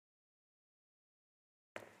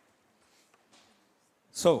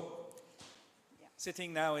So,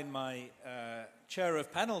 sitting now in my chair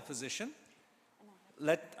of panel position,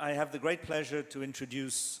 I have the great pleasure to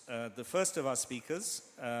introduce the first of our speakers,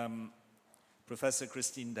 Professor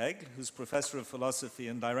Christine Daigle, who's Professor of Philosophy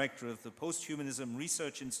and Director of the Posthumanism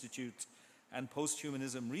Research Institute and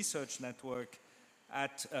Posthumanism Research Network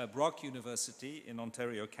at Brock University in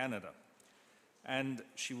Ontario, Canada. And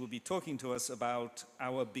she will be talking to us about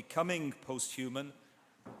our Becoming Posthuman,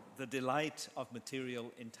 the delight of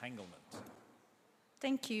material entanglement.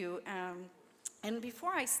 Thank you. And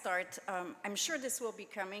before I start, I'm sure this will be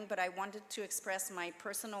coming, but I wanted to express my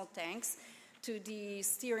personal thanks to the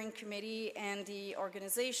steering committee and the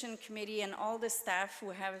organization committee and all the staff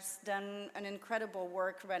who have done an incredible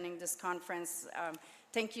work running this conference.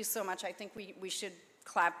 Thank you so much. I think we should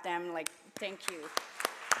clap them, like, thank you.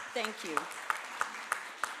 Thank you.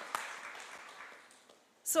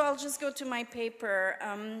 So I'll just go to my paper.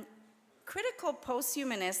 Critical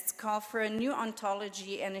posthumanists call for a new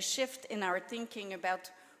ontology and a shift in our thinking about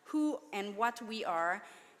who and what we are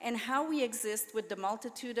and how we exist with the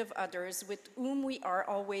multitude of others with whom we are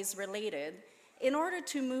always related in order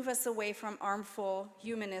to move us away from harmful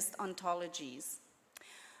humanist ontologies.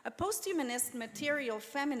 A posthumanist material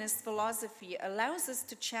feminist philosophy allows us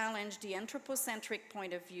to challenge the anthropocentric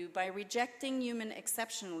point of view by rejecting human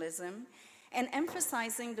exceptionalism and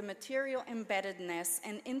emphasizing the material embeddedness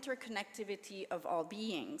and interconnectivity of all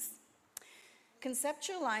beings.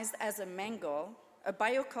 Conceptualized as a mangle, a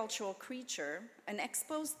biocultural creature, an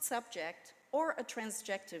exposed subject, or a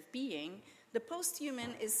transjective being, the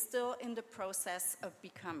posthuman is still in the process of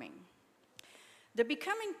becoming. The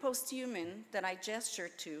becoming posthuman that I gesture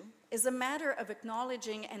to is a matter of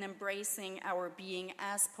acknowledging and embracing our being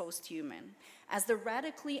as posthuman, as the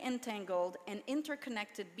radically entangled and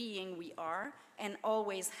interconnected being we are and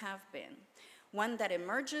always have been, one that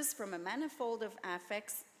emerges from a manifold of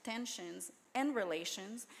affects, tensions, and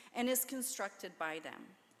relations, and is constructed by them.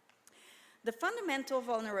 The fundamental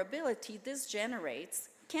vulnerability this generates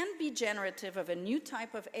can be generative of a new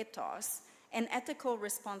type of ethos and ethical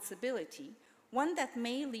responsibility, one that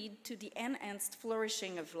may lead to the enhanced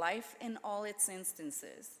flourishing of life in all its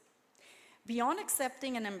instances. Beyond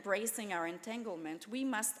accepting and embracing our entanglement, we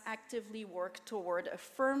must actively work toward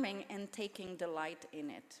affirming and taking delight in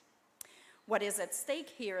it. What is at stake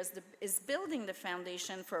here is building the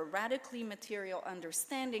foundation for a radically material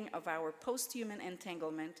understanding of our posthuman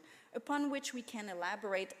entanglement, upon which we can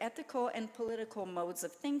elaborate ethical and political modes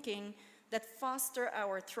of thinking that foster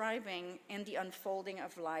our thriving and the unfolding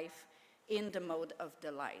of life in the mode of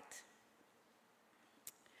delight.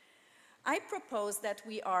 I propose that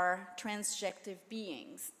we are transjective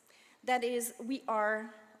beings. That is, we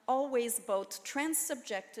are always both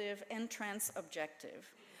transsubjective and transobjective.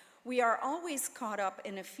 We are always caught up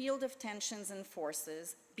in a field of tensions and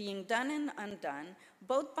forces, being done and undone,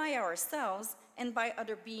 both by ourselves and by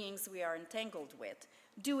other beings we are entangled with,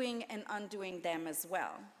 doing and undoing them as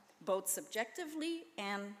well, both subjectively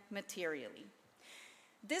and materially.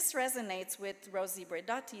 This resonates with Rosi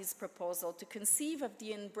Bredotti's proposal to conceive of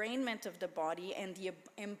the embrainment of the body and the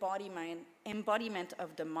embodiment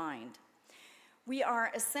of the mind. We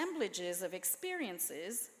are assemblages of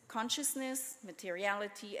experiences, consciousness,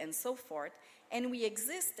 materiality, and so forth, and we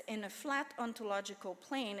exist in a flat ontological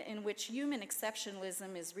plane in which human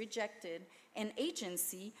exceptionalism is rejected and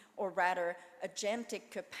agency, or rather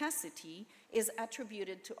agentic capacity, is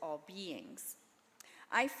attributed to all beings.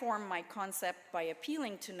 I form my concept by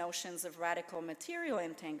appealing to notions of radical material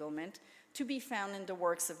entanglement to be found in the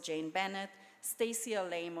works of Jane Bennett, Stacy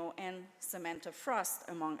Alamo, and Samantha Frost,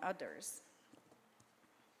 among others.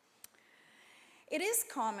 It is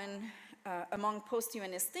common among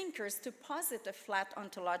posthumanist thinkers to posit a flat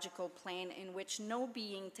ontological plane in which no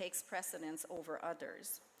being takes precedence over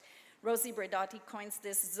others. Rosi Bredotti coins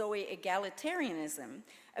this Zoe egalitarianism,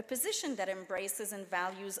 a position that embraces and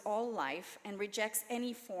values all life and rejects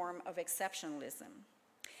any form of exceptionalism.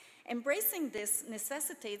 Embracing this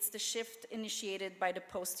necessitates the shift initiated by the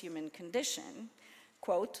posthuman condition,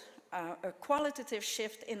 quote, a qualitative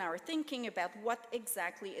shift in our thinking about what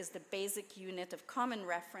exactly is the basic unit of common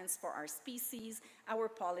reference for our species, our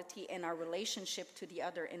polity, and our relationship to the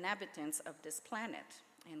other inhabitants of this planet,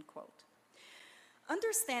 end quote.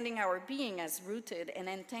 Understanding our being as rooted and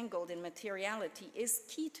entangled in materiality is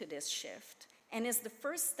key to this shift and is the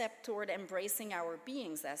first step toward embracing our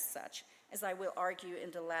beings as such, as I will argue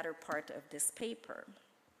in the latter part of this paper.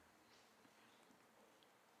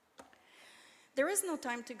 There is no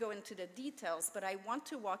time to go into the details, but I want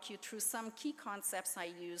to walk you through some key concepts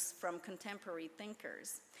I use from contemporary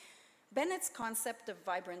thinkers. Bennett's concept of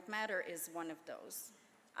vibrant matter is one of those.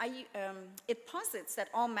 It posits that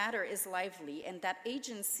all matter is lively and that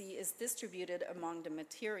agency is distributed among the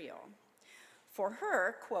material. For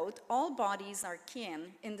her, quote, all bodies are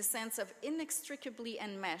kin in the sense of inextricably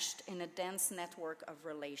enmeshed in a dense network of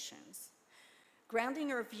relations. Grounding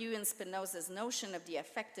her view in Spinoza's notion of the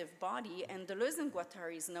affective body and Deleuze and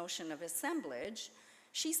Guattari's notion of assemblage,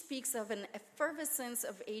 she speaks of an effervescence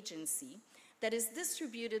of agency that is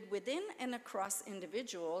distributed within and across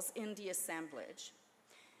individuals in the assemblage.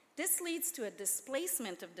 This leads to a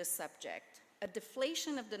displacement of the subject, a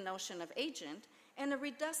deflation of the notion of agent, and a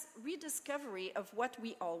rediscovery of what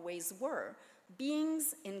we always were,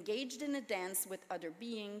 beings engaged in a dance with other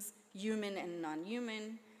beings, human and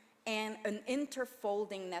non-human, and an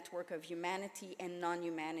interfolding network of humanity and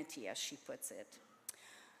non-humanity, as she puts it.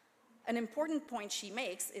 An important point she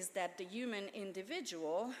makes is that the human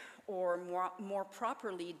individual, or more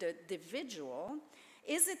properly, the individual,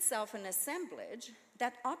 is itself an assemblage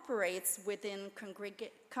that operates within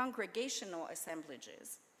congregational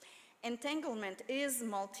assemblages. Entanglement is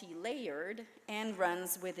multi-layered and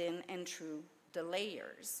runs within and through the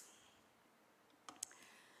layers.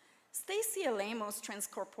 Stacy Alamo's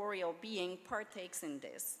transcorporeal being partakes in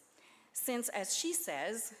this, since, as she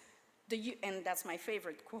says, and that's my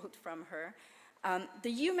favorite quote from her, the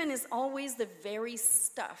human is always the very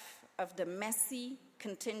stuff of the messy,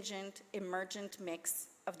 contingent, emergent mix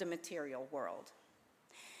of the material world.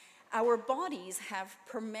 Our bodies have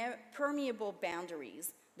permeable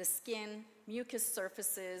boundaries, the skin, mucous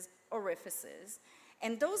surfaces, orifices,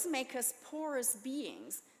 and those make us porous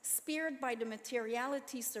beings, speared by the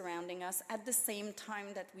materiality surrounding us at the same time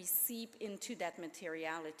that we seep into that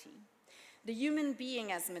materiality. The human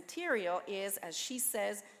being as material is, as she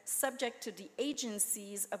says, subject to the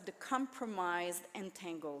agencies of the compromised,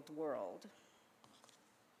 entangled world.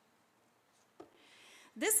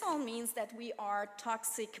 This all means that we are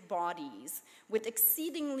toxic bodies with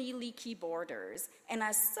exceedingly leaky borders, and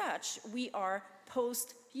as such, we are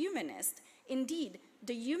post-humanist. Indeed,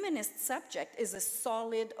 the humanist subject is a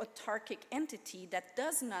solid, autarkic entity that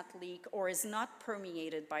does not leak or is not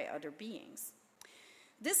permeated by other beings.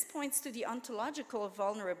 This points to the ontological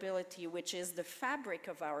vulnerability, which is the fabric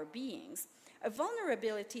of our beings, a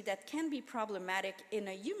vulnerability that can be problematic in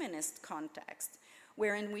a humanist context,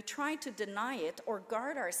 wherein we try to deny it or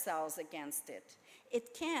guard ourselves against it.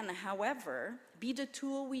 It can, however, be the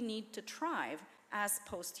tool we need to thrive as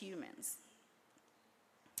post-humans.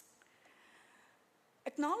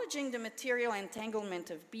 Acknowledging the material entanglement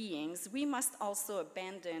of beings, we must also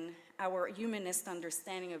abandon our humanist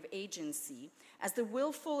understanding of agency as the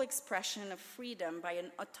willful expression of freedom by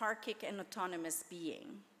an autarkic and autonomous being.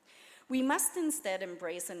 We must instead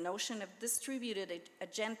embrace a notion of distributed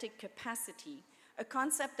agentic capacity, a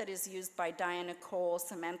concept that is used by Diana Cole,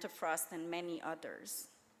 Samantha Frost, and many others.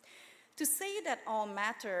 To say that all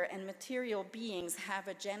matter and material beings have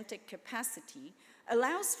agentic capacity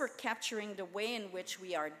allows for capturing the way in which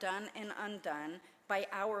we are done and undone by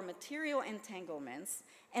our material entanglements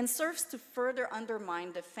and serves to further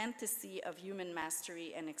undermine the fantasy of human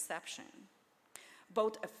mastery and exception.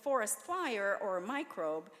 Both a forest fire or a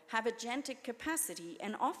microbe have agentic capacity,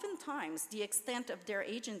 and oftentimes the extent of their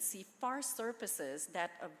agency far surpasses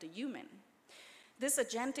that of the human. This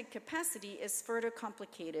agentic capacity is further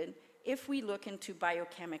complicated if we look into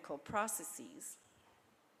biochemical processes.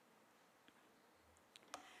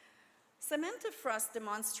 Samantha Frost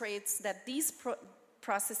demonstrates that these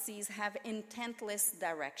processes have intentless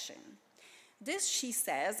direction. This, she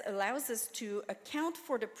says, allows us to account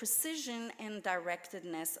for the precision and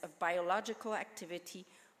directedness of biological activity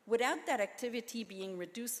without that activity being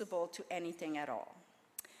reducible to anything at all.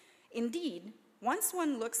 Indeed, once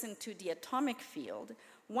one looks into the atomic field,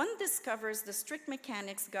 one discovers the strict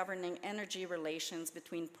mechanics governing energy relations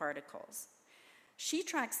between particles. She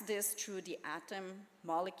tracks this through the atom,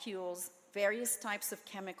 molecules, various types of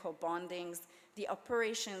chemical bondings, the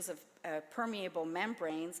operations of permeable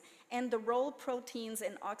membranes, and the role proteins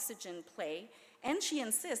and oxygen play, and she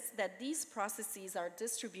insists that these processes are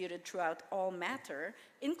distributed throughout all matter,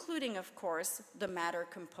 including, of course, the matter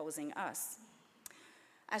composing us.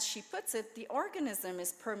 As she puts it, the organism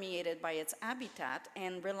is permeated by its habitat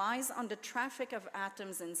and relies on the traffic of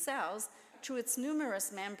atoms and cells through its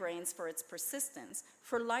numerous membranes for its persistence,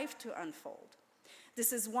 for life to unfold.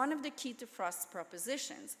 This is one of the key to Frost's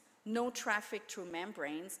propositions: no traffic through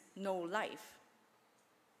membranes, no life.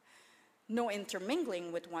 No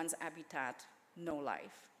intermingling with one's habitat, no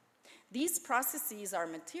life. These processes are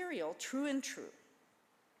material through and through.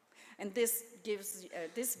 And this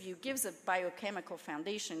view gives a biochemical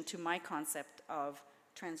foundation to my concept of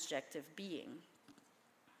transjective being.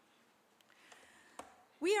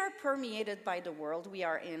 We are permeated by the world we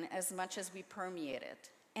are in as much as we permeate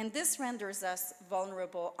it, and this renders us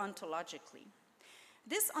vulnerable ontologically.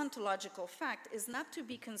 This ontological fact is not to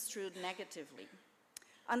be construed negatively.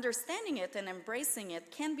 Understanding it and embracing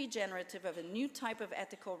it can be generative of a new type of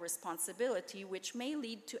ethical responsibility which may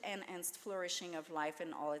lead to enhanced flourishing of life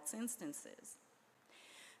in all its instances.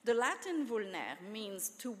 The Latin vulner means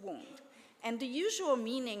to wound, and the usual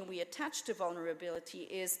meaning we attach to vulnerability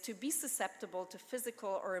is to be susceptible to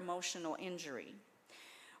physical or emotional injury,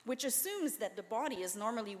 which assumes that the body is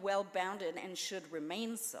normally well-bounded and should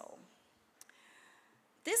remain so.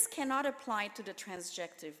 This cannot apply to the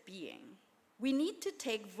transjective being. We need to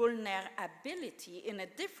take vulnerability in a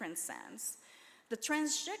different sense. The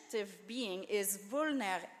transjective being is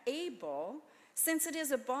vulnerable since it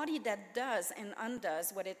is a body that does and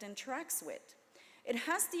undoes what it interacts with. It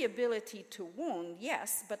has the ability to wound,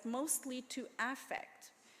 yes, but mostly to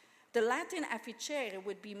affect. The Latin afficere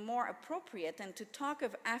would be more appropriate, and to talk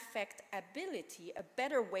of affectability, a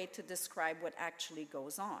better way to describe what actually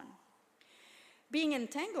goes on. Being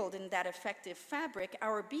entangled in that affective fabric,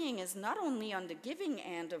 our being is not only on the giving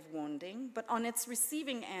end of wounding, but on its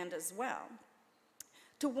receiving end as well.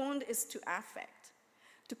 To wound is to affect.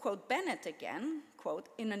 To quote Bennett again, quote,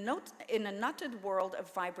 in a knotted world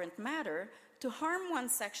of vibrant matter, to harm one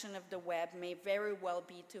section of the web may very well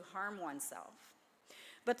be to harm oneself.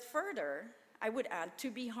 But further, I would add,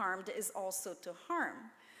 to be harmed is also to harm.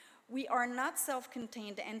 We are not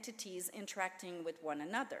self-contained entities interacting with one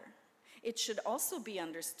another. It should also be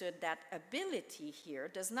understood that ability here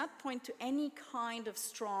does not point to any kind of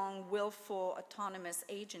strong, willful, autonomous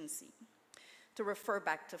agency. To refer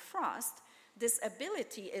back to Frost, this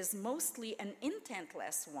ability is mostly an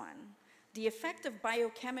intentless one, the effect of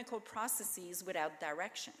biochemical processes without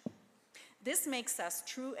direction. This makes us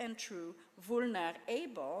true and true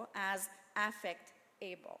vulnerable as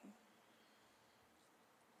affect-able.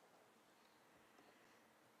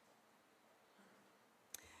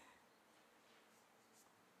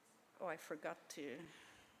 Oh, I forgot to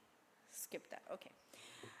skip that, okay.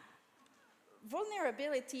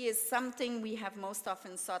 Vulnerability is something we have most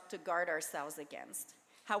often sought to guard ourselves against.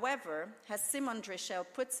 However, as Simone Drischel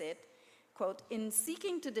puts it, quote, in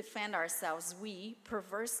seeking to defend ourselves, we,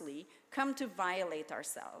 perversely, come to violate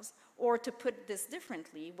ourselves. Or to put this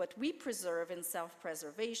differently, what we preserve in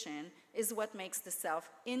self-preservation is what makes the self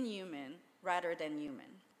inhuman rather than human.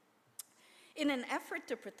 In an effort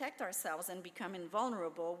to protect ourselves and become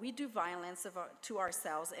invulnerable, we do violence to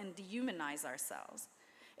ourselves and dehumanize ourselves.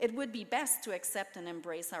 It would be best to accept and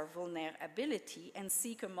embrace our vulnerability and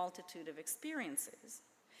seek a multitude of experiences.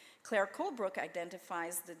 Claire Colebrook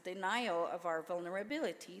identifies the denial of our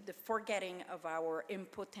vulnerability, the forgetting of our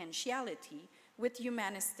impotentiality, with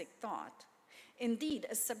humanistic thought. Indeed,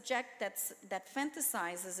 a subject that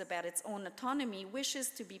fantasizes about its own autonomy wishes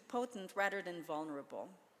to be potent rather than vulnerable.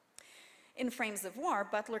 In Frames of War,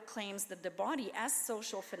 Butler claims that the body as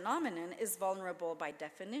social phenomenon is vulnerable by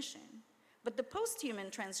definition. But the post-human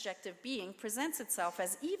transjective being presents itself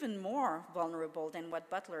as even more vulnerable than what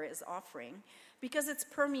Butler is offering, because its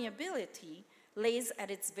permeability lays at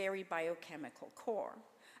its very biochemical core.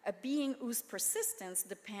 A being whose persistence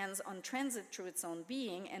depends on transit through its own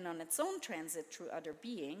being and on its own transit through other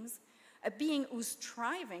beings, a being whose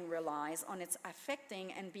striving relies on its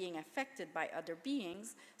affecting and being affected by other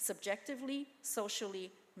beings, subjectively,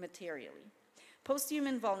 socially, materially.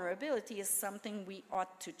 Posthuman vulnerability is something we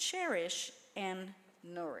ought to cherish and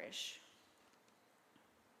nourish.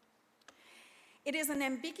 It is an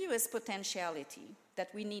ambiguous potentiality that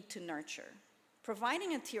we need to nurture.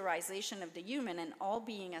 Providing a theorization of the human and all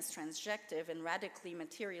being as transjective and radically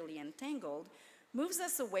materially entangled moves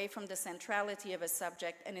us away from the centrality of a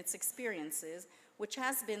subject and its experiences, which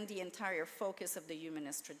has been the entire focus of the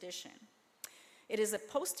humanist tradition. It is a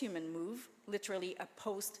post-human move, literally a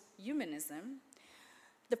post-humanism.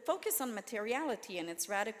 The focus on materiality and its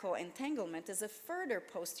radical entanglement is a further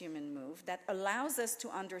post-human move that allows us to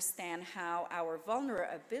understand how our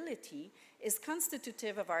vulnerability is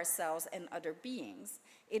constitutive of ourselves and other beings.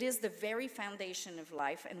 It is the very foundation of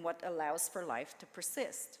life and what allows for life to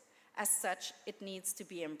persist. As such, it needs to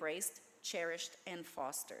be embraced, cherished, and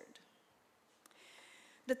fostered.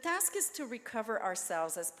 The task is to recover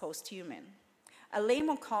ourselves as post-human.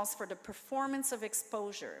 Alemo calls for the performance of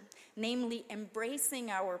exposure, namely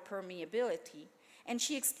embracing our permeability, and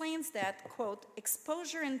she explains that, quote,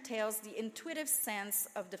 exposure entails the intuitive sense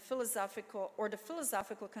of the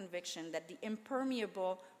philosophical conviction that the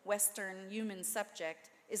impermeable Western human subject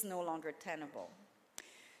is no longer tenable.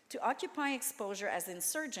 To occupy exposure as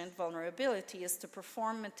insurgent vulnerability is to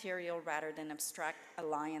perform material rather than abstract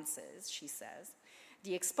alliances, she says.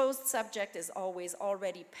 The exposed subject is always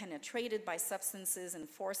already penetrated by substances and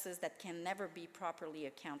forces that can never be properly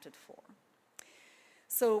accounted for.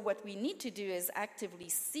 So what we need to do is actively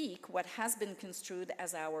seek what has been construed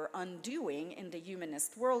as our undoing in the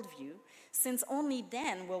humanist worldview, since only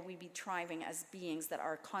then will we be thriving as beings that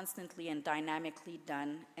are constantly and dynamically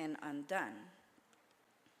done and undone.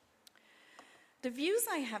 The views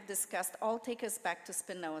I have discussed all take us back to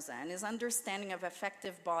Spinoza and his understanding of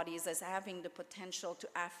affective bodies as having the potential to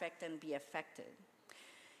affect and be affected.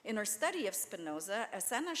 In her study of Spinoza,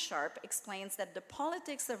 Asana Sharp explains that the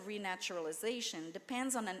politics of renaturalization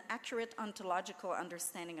depends on an accurate ontological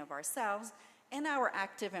understanding of ourselves and our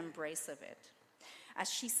active embrace of it. As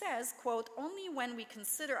she says, quote, only when we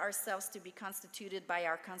consider ourselves to be constituted by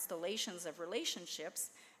our constellations of relationships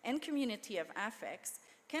and community of affects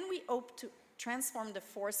can we hope to transform the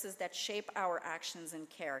forces that shape our actions and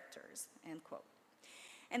characters, end quote.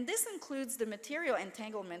 And this includes the material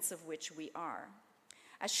entanglements of which we are.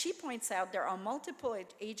 As she points out, there are multiple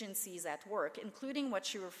agencies at work, including what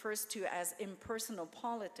she refers to as impersonal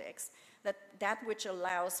politics, that which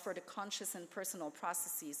allows for the conscious and personal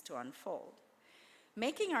processes to unfold.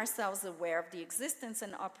 Making ourselves aware of the existence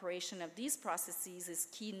and operation of these processes is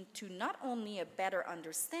key to not only a better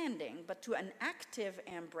understanding, but to an active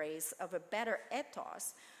embrace of a better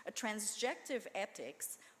ethos, a transjective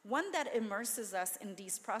ethics, one that immerses us in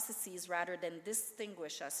these processes rather than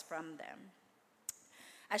distinguish us from them.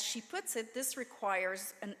 As she puts it, this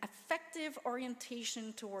requires an affective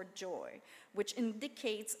orientation toward joy, which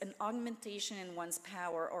indicates an augmentation in one's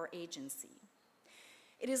power or agency.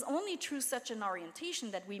 It is only through such an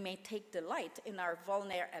orientation that we may take delight in our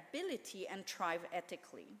vulnerability and thrive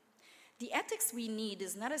ethically. The ethics we need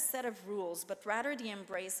is not a set of rules, but rather the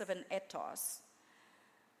embrace of an ethos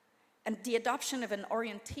and the adoption of an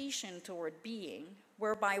orientation toward being,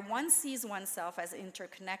 whereby one sees oneself as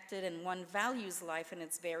interconnected and one values life in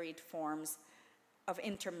its varied forms of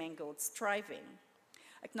intermingled striving.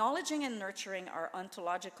 Acknowledging and nurturing our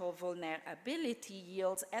ontological vulnerability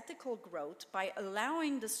yields ethical growth by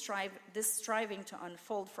allowing this striving to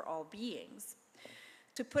unfold for all beings.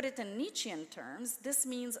 To put it in Nietzschean terms, this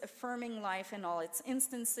means affirming life in all its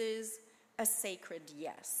instances, a sacred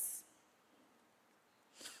yes.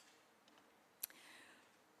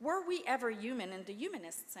 Were we ever human in the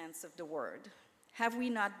humanist sense of the word? Have we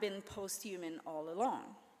not been post-human all along?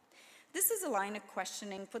 This is a line of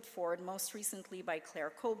questioning put forward most recently by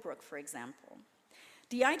Claire Colebrook, for example.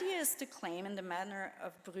 The idea is to claim, in the manner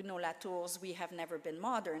of Bruno Latour's We Have Never Been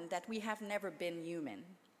Modern, that we have never been human.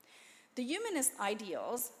 The humanist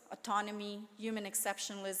ideals, autonomy, human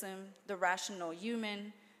exceptionalism, the rational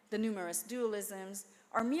human, the numerous dualisms,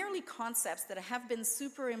 are merely concepts that have been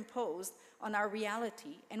superimposed on our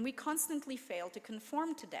reality, and we constantly fail to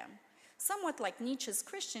conform to them, somewhat like Nietzsche's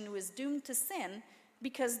Christian who is doomed to sin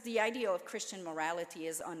because the ideal of Christian morality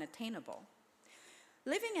is unattainable.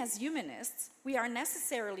 Living as humanists, we are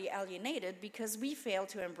necessarily alienated because we fail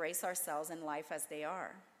to embrace ourselves and life as they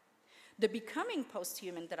are. The becoming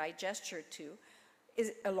posthuman that I gestured to,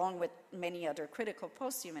 along with many other critical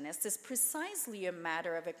posthumanists, is precisely a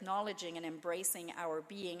matter of acknowledging and embracing our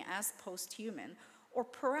being as posthuman, or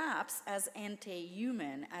perhaps as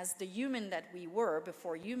anti-human, as the human that we were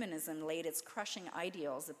before humanism laid its crushing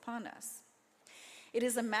ideals upon us. It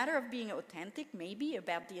is a matter of being authentic, maybe,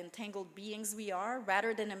 about the entangled beings we are,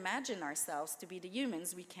 rather than imagine ourselves to be the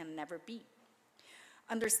humans we can never be.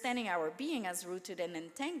 Understanding our being as rooted and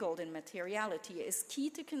entangled in materiality is key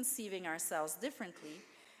to conceiving ourselves differently,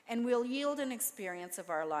 and will yield an experience of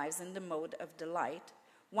our lives in the mode of delight,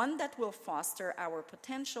 one that will foster our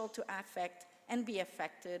potential to affect and be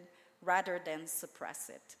affected rather than suppress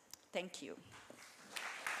it. Thank you.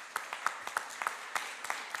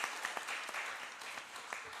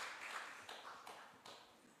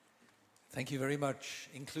 Thank you very much,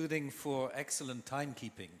 including for excellent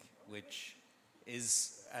timekeeping, which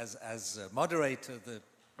is, as a moderator, the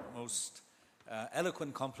most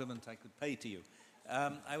eloquent compliment I could pay to you.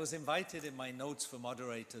 I was invited in my notes for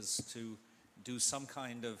moderators to do some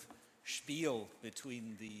kind of spiel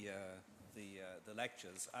between the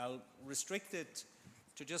lectures. I'll restrict it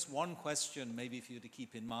to just one question, maybe for you to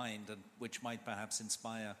keep in mind, and which might perhaps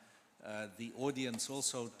inspire the audience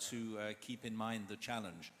also to keep in mind the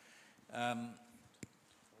challenge.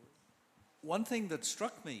 One thing that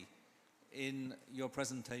struck me in your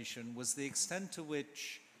presentation was the extent to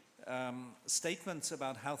which statements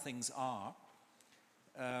about how things are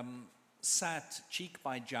sat cheek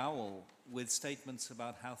by jowl with statements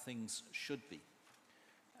about how things should be.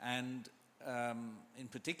 And in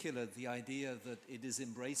particular, the idea that it is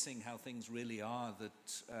embracing how things really are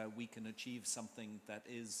that we can achieve something that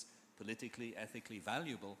is politically, ethically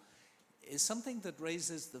valuable, is something that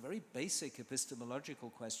raises the very basic epistemological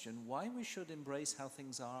question why we should embrace how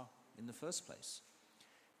things are in the first place.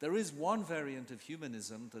 There is one variant of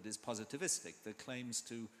humanism that is positivistic, that claims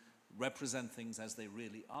to represent things as they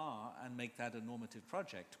really are and make that a normative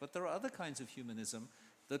project. But there are other kinds of humanism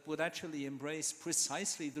that would actually embrace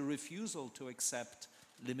precisely the refusal to accept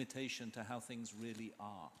limitation to how things really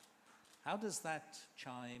are. How does that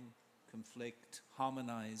chime, conflict,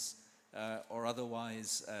 harmonize, or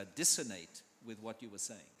otherwise dissonate with what you were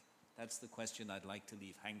saying? That's the question I'd like to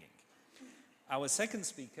leave hanging. Our second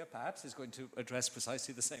speaker, perhaps, is going to address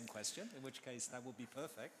precisely the same question, in which case that will be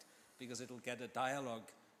perfect, because it'll get a dialogue,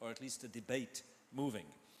 or at least a debate, moving.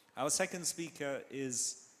 Our second speaker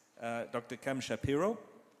is Dr. Cam Shapiro,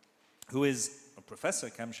 who is Professor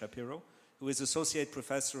Cam Shapiro, who is Associate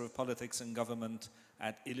Professor of Politics and Government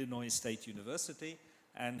at Illinois State University,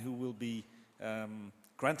 and who will be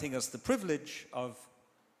granting us the privilege of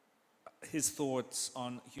his thoughts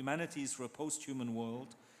on humanities for a post-human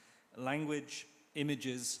world, language,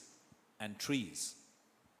 images, and trees.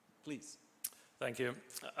 Please. Thank you.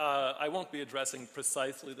 I won't be addressing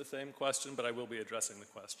precisely the same question, but I will be addressing the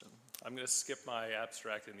question. I'm going to skip my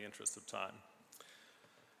abstract in the interest of time.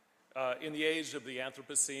 In the age of the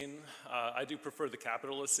Anthropocene, I do prefer the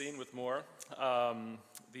Capitalocene with more.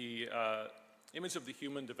 The image of the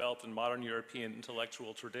human developed in modern European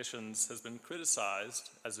intellectual traditions has been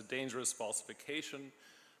criticized as a dangerous falsification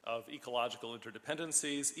of ecological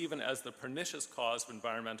interdependencies, even as the pernicious cause of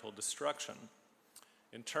environmental destruction.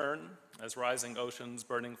 In turn, as rising oceans,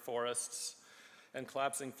 burning forests, and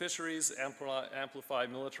collapsing fisheries amplify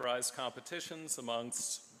militarized competitions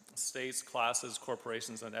amongst states, classes,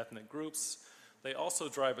 corporations, and ethnic groups, they also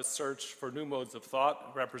drive a search for new modes of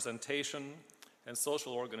thought, representation, and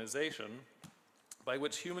social organization by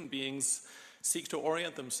which human beings seek to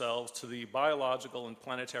orient themselves to the biological and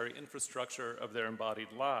planetary infrastructure of their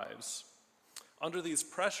embodied lives. Under these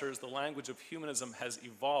pressures, the language of humanism has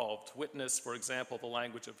evolved. Witness, for example, the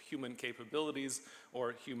language of human capabilities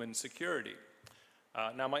or human security.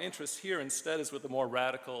 Now, my interest here instead is with a more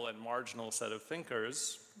radical and marginal set of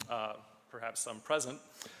thinkers, perhaps some present,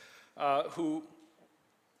 who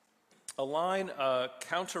align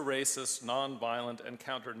counter-racist, non-violent, and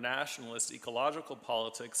counter-nationalist ecological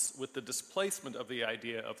politics with the displacement of the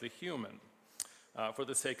idea of the human. For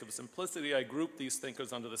the sake of simplicity, I group these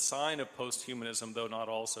thinkers under the sign of post-humanism, though not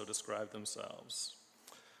also describe themselves.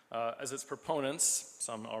 As its proponents,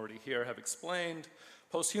 some already here have explained,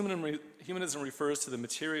 post-humanism refers to the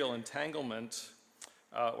material entanglement,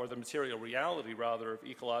 or the material reality, rather, of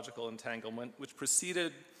ecological entanglement, which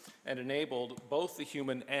preceded and enabled both the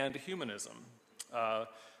human and humanism.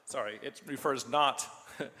 It refers not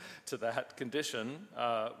to that condition,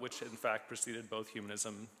 which in fact preceded both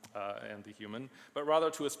humanism and the human, but rather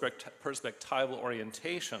to a perspectival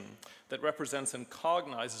orientation that represents and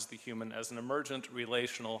cognizes the human as an emergent,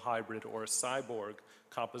 relational, hybrid, or cyborg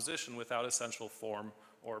composition without essential form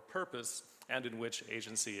or purpose, and in which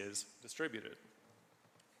agency is distributed.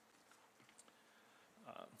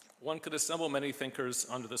 One could assemble many thinkers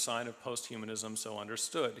under the sign of post-humanism so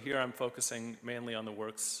understood. Here I'm focusing mainly on the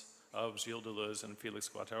works of Gilles Deleuze and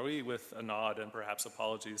Félix Guattari, with a nod and perhaps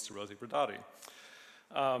apologies to Rosi Brodati.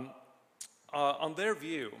 On their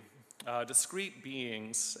view, discrete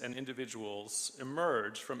beings and individuals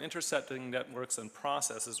emerge from intersecting networks and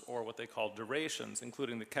processes, or what they call durations,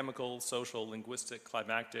 including the chemical, social, linguistic,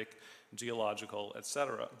 climactic, geological,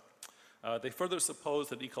 etc. They further suppose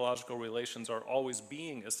that ecological relations are always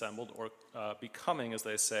being assembled, or becoming, as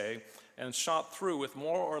they say, and shot through with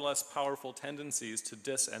more or less powerful tendencies to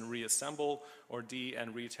dis and reassemble, or de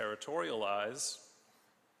and re-territorialize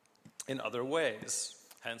in other ways.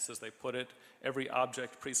 Hence, as they put it, every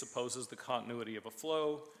object presupposes the continuity of a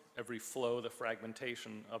flow, every flow the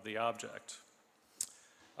fragmentation of the object.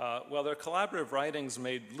 While their collaborative writings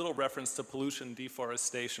made little reference to pollution,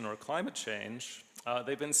 deforestation, or climate change,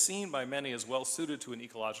 they've been seen by many as well suited to an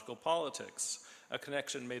ecological politics, a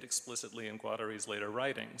connection made explicitly in Guattari's later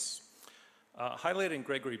writings. Highlighting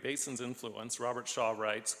Gregory Bateson's influence, Robert Shaw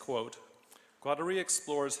writes, quote, Guattari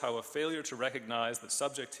explores how a failure to recognize that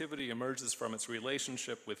subjectivity emerges from its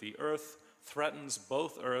relationship with the earth threatens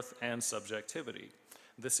both earth and subjectivity.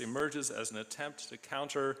 This emerges as an attempt to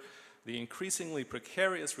counter the increasingly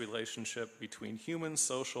precarious relationship between human,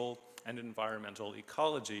 social, and environmental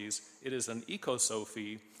ecologies. It is an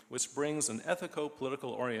ecosophy which brings an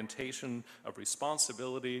ethico-political orientation of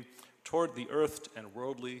responsibility toward the earthed and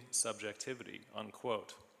worldly subjectivity,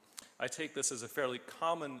 unquote. I take this as a fairly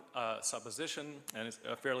common supposition, and it's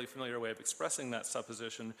a fairly familiar way of expressing that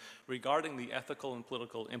supposition regarding the ethical and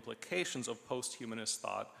political implications of post-humanist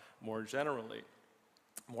thought more generally.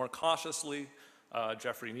 More cautiously,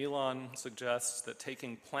 Jeffrey Nealon suggests that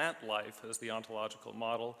taking plant life as the ontological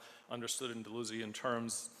model, understood in Deleuzian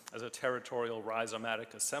terms as a territorial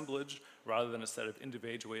rhizomatic assemblage rather than a set of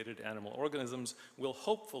individuated animal organisms, will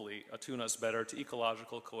hopefully attune us better to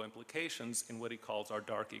ecological co-implications in what he calls our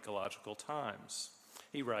dark ecological times.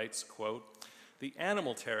 He writes, quote, "The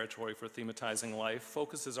animal territory for thematizing life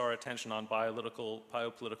focuses our attention on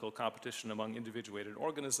biopolitical competition among individuated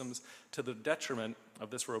organisms to the detriment of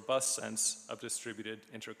this robust sense of distributed,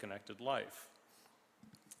 interconnected life."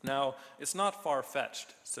 Now, it's not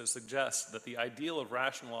far-fetched to suggest that the ideal of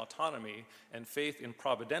rational autonomy and faith in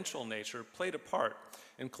providential nature played a part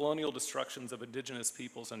in colonial destructions of indigenous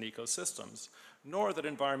peoples and ecosystems, nor that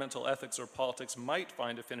environmental ethics or politics might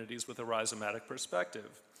find affinities with a rhizomatic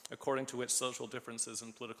perspective, according to which social differences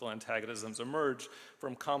and political antagonisms emerge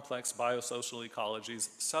from complex biosocial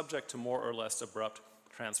ecologies subject to more or less abrupt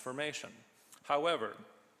transformation. However,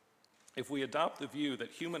 if we adopt the view that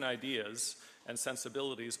human ideas and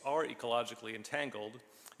sensibilities are ecologically entangled,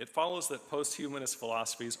 it follows that post-humanist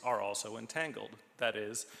philosophies are also entangled. That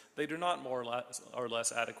is, they do not more or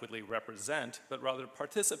less adequately represent, but rather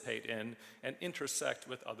participate in and intersect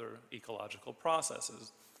with other ecological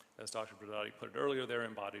processes. As Dr. Brodati put it earlier, they're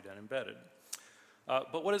embodied and embedded.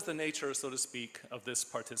 But what is the nature, so to speak, of this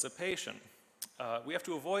participation? We have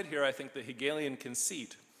to avoid here, I think, the Hegelian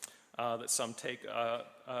conceit that some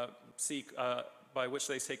seek by which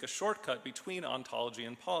they take a shortcut between ontology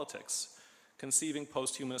and politics, conceiving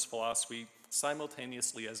post-humanist philosophy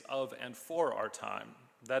simultaneously as of and for our time.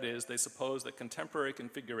 That is, they suppose that contemporary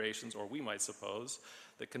configurations, or we might suppose,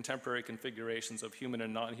 that contemporary configurations of human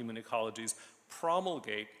and non-human ecologies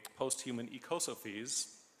promulgate post-human ecosophies,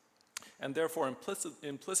 and therefore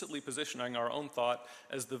implicitly positioning our own thought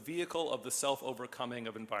as the vehicle of the self-overcoming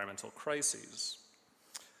of environmental crises.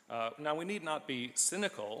 Now, we need not be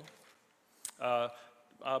cynical,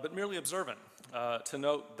 but merely observant, to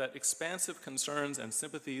note that expansive concerns and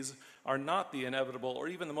sympathies are not the inevitable or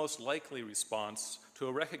even the most likely response to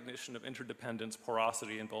a recognition of interdependence,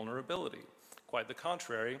 porosity, and vulnerability. Quite the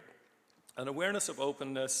contrary, an awareness of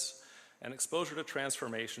openness and exposure to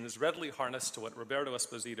transformation is readily harnessed to what Roberto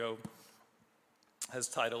Esposito has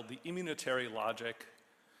titled the immunitary logic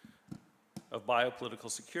of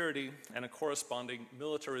biopolitical security and a corresponding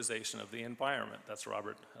militarization of the environment. That's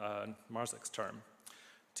Robert Marzek's term.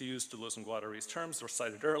 To use Deleuze and Guattari's terms, were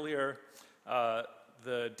cited earlier,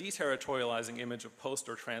 the deterritorializing image of post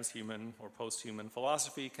or transhuman or post-human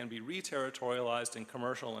philosophy can be re-territorialized in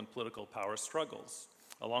commercial and political power struggles.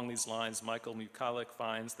 Along these lines, Michael Mukalik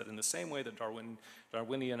finds that in the same way that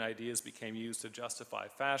Darwinian ideas became used to justify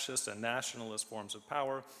fascist and nationalist forms of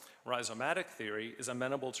power, rhizomatic theory is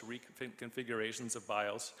amenable to reconfigurations of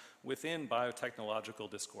bios within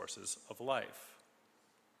biotechnological discourses of life.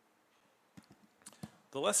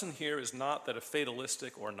 The lesson here is not that a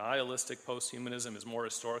fatalistic or nihilistic posthumanism is more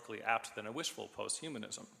historically apt than a wishful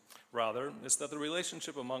posthumanism. Rather, it's that the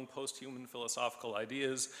relationship among posthuman philosophical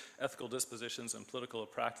ideas, ethical dispositions, and political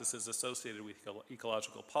practices associated with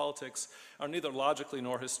ecological politics are neither logically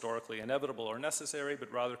nor historically inevitable or necessary,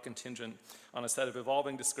 but rather contingent on a set of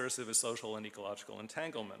evolving discursive, social, and ecological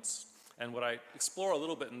entanglements. And what I explore a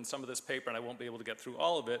little bit in some of this paper, and I won't be able to get through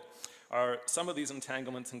all of it, are some of these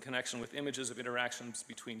entanglements in connection with images of interactions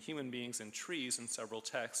between human beings and trees in several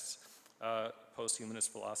texts posthumanist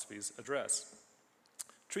philosophies address.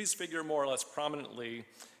 Trees figure more or less prominently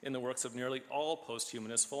in the works of nearly all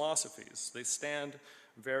posthumanist philosophies. They stand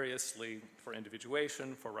variously for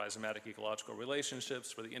individuation, for rhizomatic ecological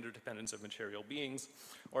relationships, for the interdependence of material beings,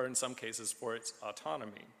 or in some cases for its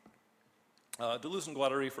autonomy. Deleuze and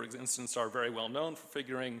Guattari, for instance, are very well known for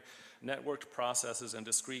figuring networked processes and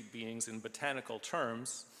discrete beings in botanical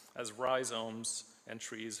terms as rhizomes and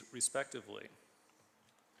trees, respectively.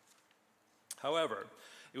 However,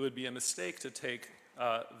 it would be a mistake to take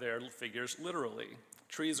their figures literally.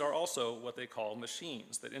 Trees are also what they call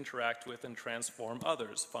machines that interact with and transform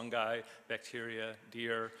others, fungi, bacteria,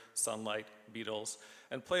 deer, sunlight, beetles,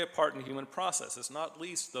 and play a part in human processes, not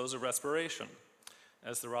least those of respiration.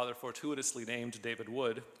 As the rather fortuitously named David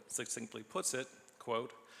Wood succinctly puts it,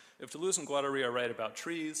 quote, "If Deleuze and Guattari are right about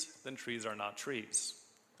trees, then trees are not trees,"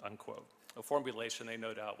 unquote, a formulation they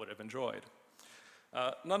no doubt would have enjoyed.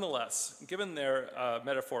 Nonetheless, given their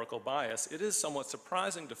metaphorical bias, it is somewhat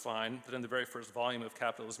surprising to find that in the very first volume of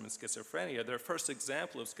Capitalism and Schizophrenia, their first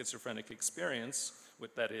example of schizophrenic experience,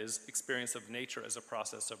 that is, experience of nature as a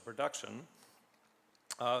process of production,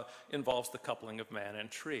 involves the coupling of man and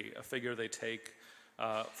tree, a figure they take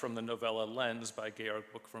from the novella Lens by Georg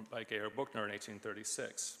Buchner in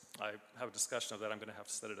 1836. I have a discussion of that. I'm going to have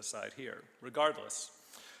to set it aside here. Regardless,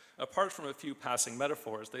 apart from a few passing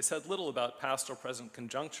metaphors, they said little about past or present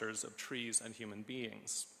conjunctures of trees and human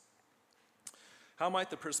beings. How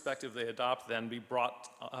might the perspective they adopt then be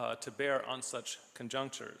brought to bear on such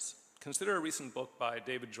conjunctures? Consider a recent book by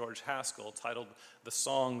David George Haskell titled The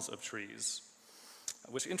Songs of Trees,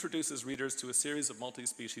 which introduces readers to a series of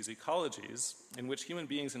multi-species ecologies in which human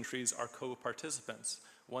beings and trees are co-participants,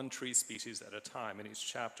 one tree species at a time in each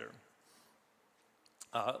chapter.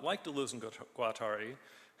 Like Deleuze and Guattari,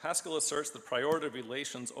 Haskell asserts that priority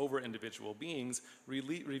relations over individual beings,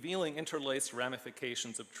 revealing interlaced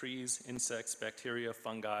ramifications of trees, insects, bacteria,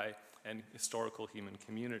 fungi, and historical human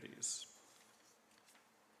communities.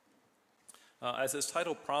 As his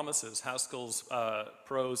title promises, Haskell's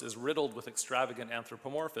prose is riddled with extravagant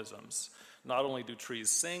anthropomorphisms. Not only do trees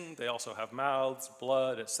sing, they also have mouths,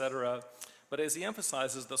 blood, etc. But as he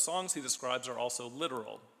emphasizes, the songs he describes are also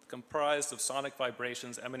literal, comprised of sonic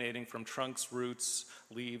vibrations emanating from trunks, roots,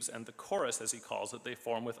 leaves, and the chorus, as he calls it, they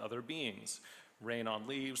form with other beings. Rain on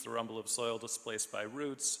leaves, the rumble of soil displaced by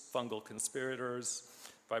roots, fungal conspirators,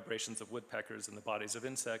 vibrations of woodpeckers in the bodies of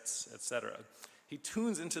insects, etc. He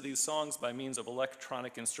tunes into these songs by means of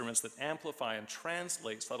electronic instruments that amplify and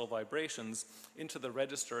translate subtle vibrations into the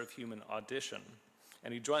register of human audition.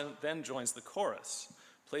 And he then joins the chorus,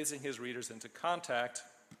 placing his readers into contact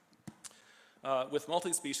with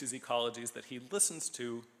multi-species ecologies that he listens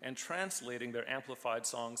to and translating their amplified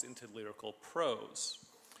songs into lyrical prose.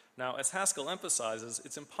 Now, as Haskell emphasizes,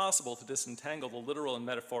 it's impossible to disentangle the literal and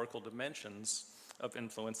metaphorical dimensions of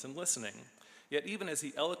influence in listening. Yet even as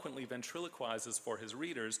he eloquently ventriloquizes for his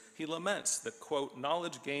readers, he laments that, quote,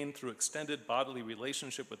 knowledge gained through extended bodily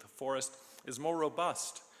relationship with the forest is more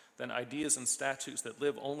robust than ideas and statutes that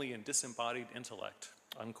live only in disembodied intellect,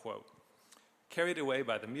 unquote. Carried away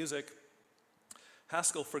by the music,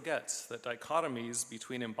 Haskell forgets that dichotomies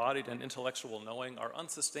between embodied and intellectual knowing are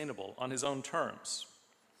unsustainable on his own terms.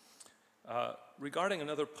 Regarding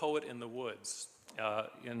another poet in the woods,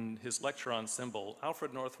 in his lecture on symbol,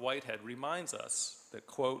 Alfred North Whitehead reminds us that,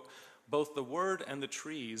 quote, both the word and the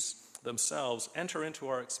trees themselves enter into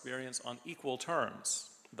our experience on equal terms.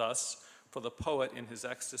 Thus, for the poet in his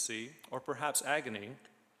ecstasy, or perhaps agony,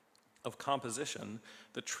 of composition,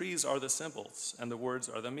 the trees are the symbols and the words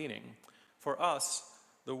are the meaning. For us,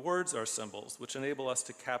 the words are symbols which enable us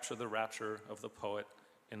to capture the rapture of the poet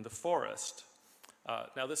in the forest.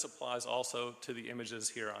 Now this applies also to the images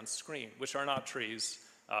here on screen, which are not trees,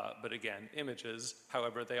 but again, images.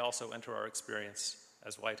 However, they also enter our experience,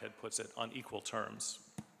 as Whitehead puts it, on equal terms.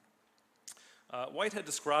 Whitehead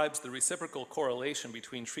describes the reciprocal correlation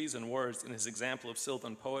between trees and words in his example of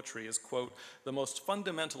sylvan poetry as, quote, the most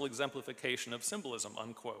fundamental exemplification of symbolism,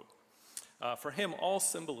 unquote. For him, all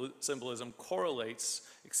symbolism correlates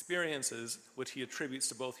experiences which he attributes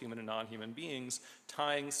to both human and non-human beings,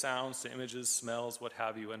 tying sounds to images, smells, what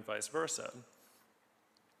have you, and vice versa.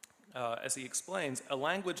 As he explains, a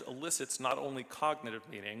language elicits not only cognitive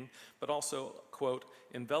meaning, but also, quote,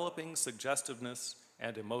 enveloping suggestiveness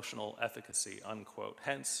and emotional efficacy, unquote.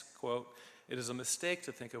 Hence, quote, it is a mistake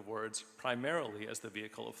to think of words primarily as the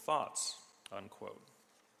vehicle of thoughts, unquote.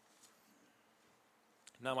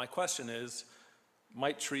 Now my question is,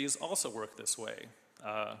 might trees also work this way,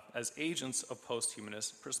 as agents of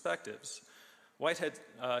post-humanist perspectives? Whitehead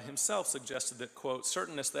himself suggested that, quote,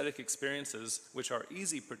 certain aesthetic experiences which are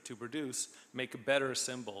easy to produce make better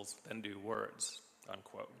symbols than do words,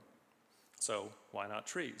 unquote. So why not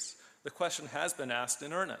trees? The question has been asked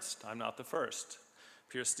in earnest. I'm not the first.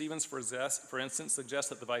 Pierce Stevens, for instance, suggests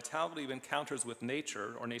that the vitality of encounters with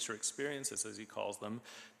nature, or nature experiences as he calls them,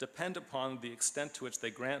 depend upon the extent to which they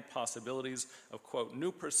grant possibilities of, quote,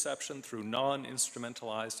 new perception through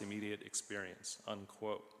non-instrumentalized immediate experience,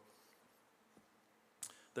 unquote.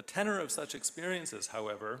 The tenor of such experiences,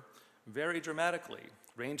 however, vary dramatically,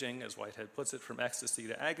 ranging, as Whitehead puts it, from ecstasy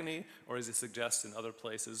to agony, or as he suggests in other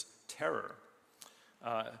places, terror.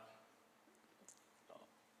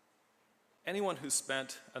 Anyone who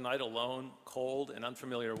spent a night alone, cold, in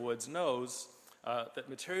unfamiliar woods knows that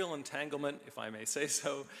material entanglement, if I may say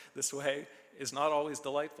so this way, is not always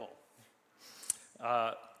delightful.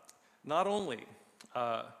 Not only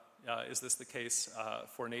is this the case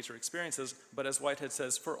for nature experiences, but as Whitehead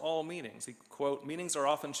says, for all meanings. He, quote, meanings are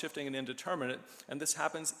often shifting and indeterminate, and this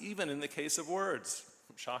happens even in the case of words.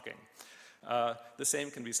 Shocking. The same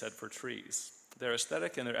can be said for trees. Their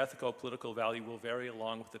aesthetic and their ethico-political value will vary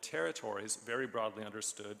along with the territories, very broadly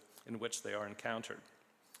understood, in which they are encountered.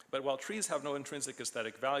 But while trees have no intrinsic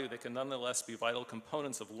aesthetic value, they can nonetheless be vital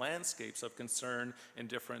components of landscapes of concern,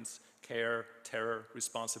 indifference, care, terror,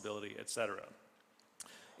 responsibility, etc.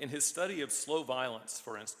 In his study of slow violence,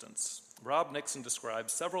 for instance, Rob Nixon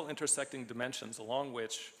describes several intersecting dimensions along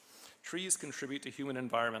which trees contribute to human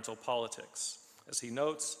environmental politics. As he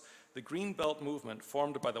notes, the Green Belt movement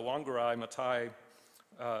formed by the Wangari Maathai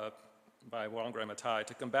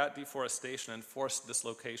to combat deforestation and forced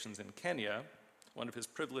dislocations in Kenya, one of his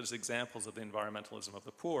privileged examples of the environmentalism of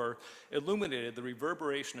the poor, illuminated the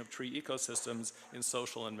reverberation of tree ecosystems in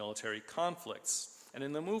social and military conflicts. And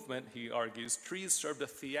in the movement, he argues, trees served a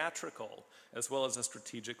theatrical as well as a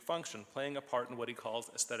strategic function, playing a part in what he calls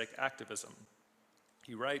aesthetic activism.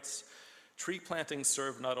 He writes, tree planting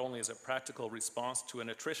served not only as a practical response to an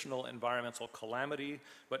attritional environmental calamity,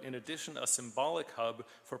 but in addition a symbolic hub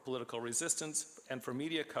for political resistance and for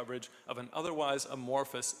media coverage of an otherwise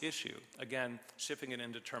amorphous issue. Again, shifting in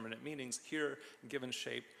indeterminate meanings, here given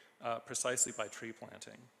shape precisely by tree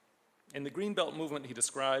planting. In the Greenbelt movement, he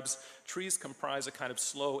describes, trees comprise a kind of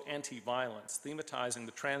slow anti-violence, thematizing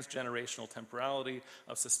the transgenerational temporality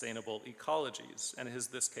of sustainable ecologies. And as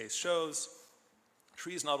this case shows,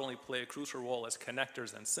 trees not only play a crucial role as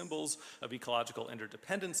connectors and symbols of ecological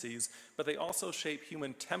interdependencies, but they also shape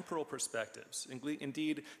human temporal perspectives.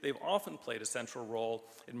 Indeed, they've often played a central role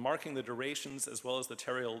in marking the durations as well as the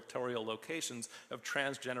territorial locations of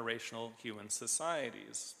transgenerational human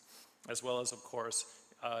societies, as well as, of course,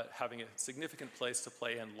 having a significant place to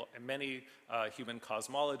play in many human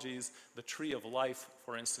cosmologies. The tree of life,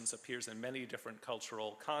 for instance, appears in many different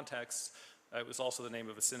cultural contexts. It was also the name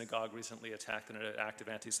of a synagogue recently attacked in an act of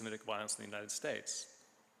anti-Semitic violence in the United States.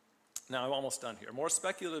 Now, I'm almost done here. More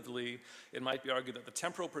speculatively, it might be argued that the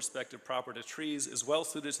temporal perspective proper to trees is well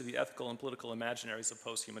suited to the ethical and political imaginaries of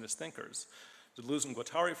post-humanist thinkers. Deleuze and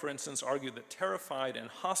Guattari, for instance, argued that terrified and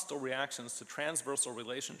hostile reactions to transversal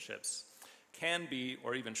relationships can be,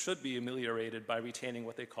 or even should be, ameliorated by retaining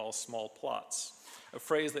what they call small plots, a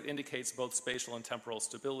phrase that indicates both spatial and temporal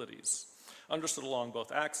stabilities. Understood along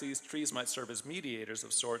both axes, trees might serve as mediators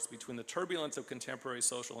of sorts between the turbulence of contemporary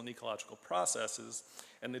social and ecological processes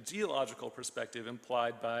and the geological perspective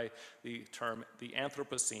implied by the term the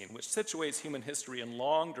Anthropocene, which situates human history in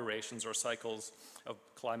long durations or cycles of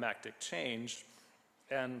climactic change.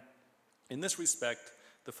 And in this respect,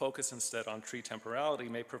 the focus instead on tree temporality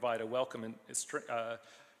may provide a welcome,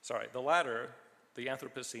 the latter, the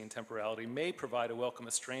Anthropocene temporality, may provide a welcome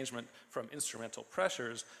estrangement from instrumental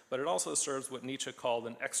pressures, but it also serves what Nietzsche called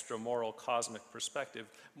an extramoral cosmic perspective,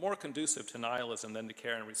 more conducive to nihilism than to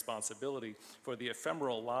care and responsibility for the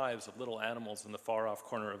ephemeral lives of little animals in the far-off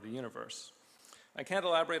corner of the universe. I can't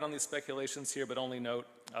elaborate on these speculations here, but only note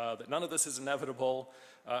that none of this is inevitable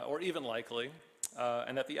or even likely,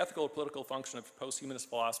 and that the ethical or political function of post-humanist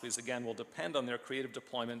philosophies, again, will depend on their creative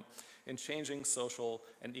deployment in changing social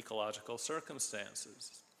and ecological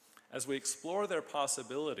circumstances. As we explore their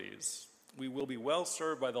possibilities, we will be well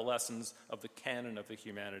served by the lessons of the canon of the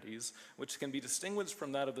humanities, which can be distinguished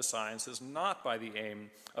from that of the sciences not by the aim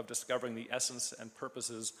of discovering the essence and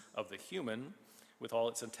purposes of the human, with all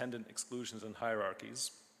its attendant exclusions and hierarchies,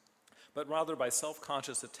 but rather by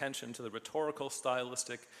self-conscious attention to the rhetorical,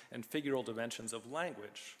 stylistic, and figural dimensions of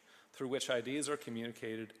language, through which ideas are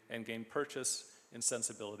communicated and gain purchase in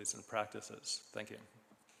sensibilities and practices. Thank you.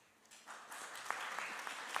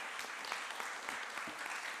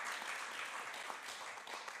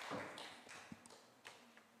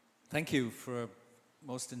 Thank you for a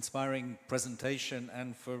most inspiring presentation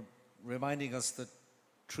and for reminding us that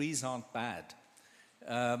trees aren't bad.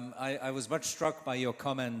 I was much struck by your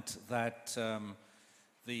comment that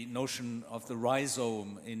the notion of the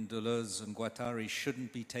rhizome in Deleuze and Guattari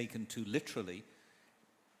shouldn't be taken too literally.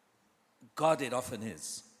 God, it often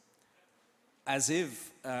is, as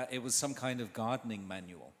if it was some kind of gardening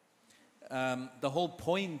manual. The whole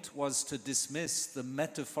point was to dismiss the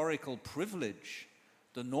metaphorical privilege,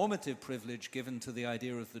 the normative privilege given to the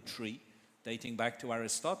idea of the tree, dating back to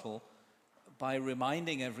Aristotle, by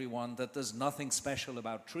reminding everyone that there's nothing special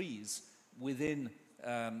about trees within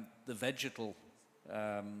the vegetal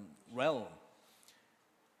realm.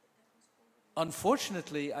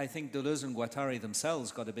 Unfortunately, I think Deleuze and Guattari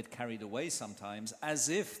themselves got a bit carried away sometimes, as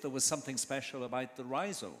if there was something special about the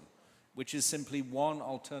rhizome, which is simply one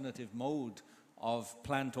alternative mode of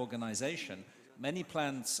plant organization. Many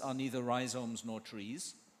plants are neither rhizomes nor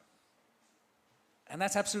trees, and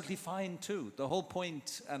that's absolutely fine too. The whole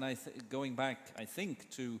point, and going back, I think,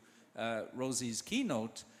 to Rosie's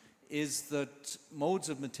keynote, is that modes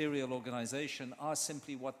of material organization are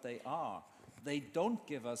simply what they are. They don't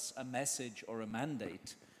give us a message or a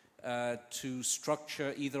mandate. to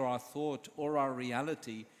structure either our thought or our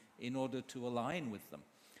reality in order to align with them.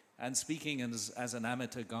 And speaking as an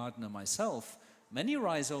amateur gardener myself, many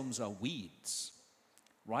rhizomes are weeds.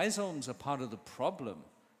 Rhizomes are part of the problem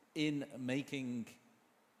in making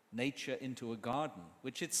nature into a garden,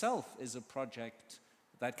 which itself is a project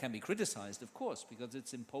that can be criticized, of course, because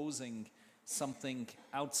it's imposing something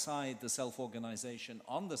outside the self-organization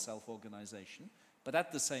on the self-organization, but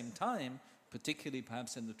at the same time, particularly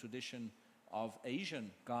perhaps in the tradition of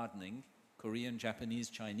Asian gardening, Korean, Japanese,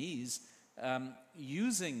 Chinese,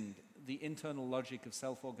 using the internal logic of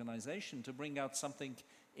self-organization to bring out something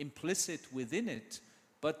implicit within it,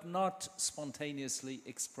 but not spontaneously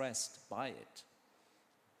expressed by it.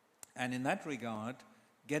 And in that regard,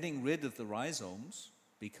 getting rid of the rhizomes,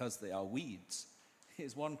 because they are weeds,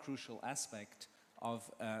 is one crucial aspect of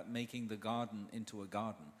making the garden into a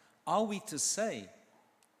garden. Are we to say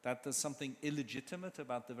that there's something illegitimate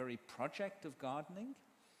about the very project of gardening?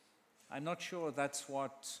 I'm not sure that's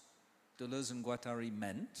what Deleuze and Guattari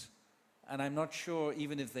meant, and I'm not sure,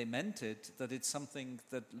 even if they meant it, that it's something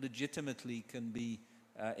that legitimately can be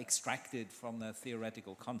extracted from their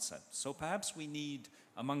theoretical concept. So perhaps we need,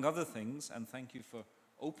 among other things, and thank you for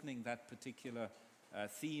opening that particular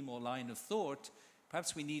theme or line of thought,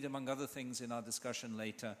 perhaps we need, among other things in our discussion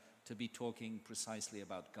later, to be talking precisely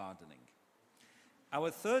about gardening.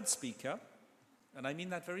 Our third speaker, and I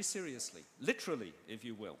mean that very seriously, literally, if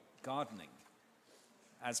you will, gardening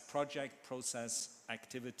as project, process,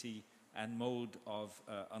 activity, and mode of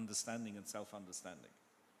understanding and self-understanding.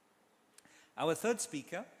 Our third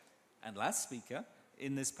speaker, and last speaker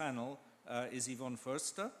in this panel, is Yvonne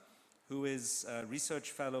Foerster, who is a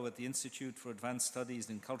research fellow at the Institute for Advanced Studies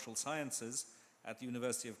in Cultural Sciences at the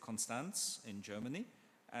University of Constance in Germany,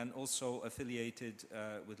 and also affiliated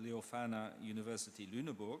with Leuphana University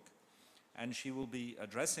Luenebrug. And she will be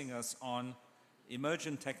addressing us on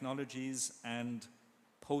emergent technologies and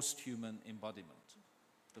post-human embodiment.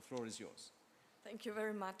 The floor is yours. Thank you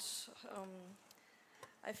very much.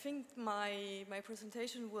 I think my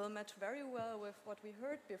presentation will match very well with what we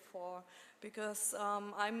heard before, because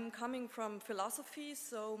I'm coming from philosophy,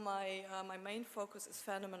 so my main focus is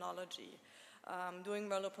phenomenology. Doing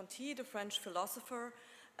Merleau-Ponty, the French philosopher,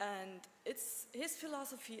 and his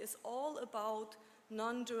philosophy is all about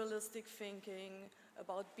non-dualistic thinking,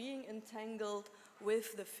 about being entangled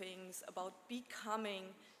with the things, about becoming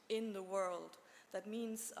in the world. That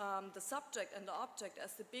means the subject and the object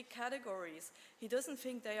as the big categories, he doesn't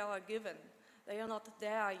think they are a given. They are not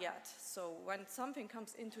there yet. So when something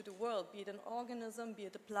comes into the world, be it an organism, be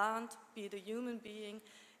it a plant, be it a human being,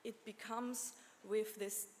 it becomes with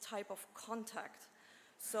this type of contact.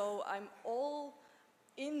 So I'm all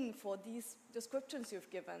in for these descriptions you've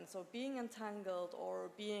given. So being entangled or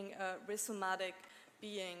being a rhizomatic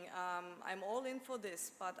being, I'm all in for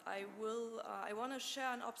this, but I want to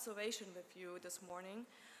share an observation with you this morning,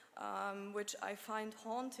 which I find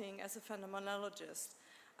haunting as a phenomenologist.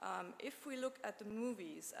 If we look at the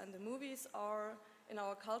movies, and the movies are in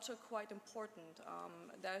our culture quite important.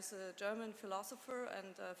 There's a German philosopher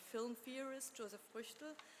and a film theorist, Joseph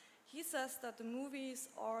Früchtel. He says that the movies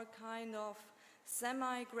are kind of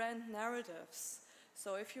semi-grand narratives.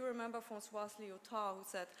 So if you remember Françoise Lyotard, who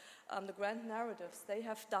said the grand narratives, they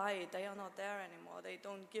have died, they are not there anymore. They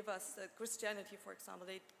don't give us, Christianity, for example,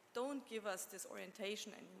 they don't give us this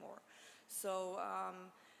orientation anymore. So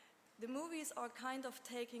the movies are kind of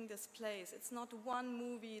taking this place. It's not one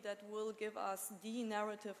movie that will give us the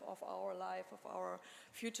narrative of our life, of our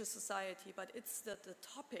future society, but it's the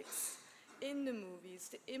topics in the movies,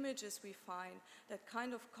 the images we find that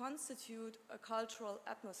kind of constitute a cultural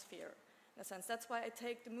atmosphere. In a sense, that's why I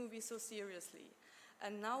take the movie so seriously.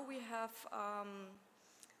 And now we have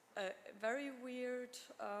a very weird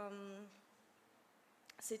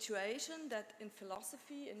situation that in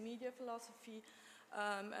philosophy, in media philosophy,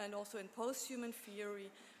 and also in post-human theory,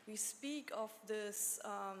 we speak of this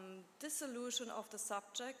dissolution of the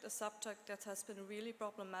subject, a subject that has been really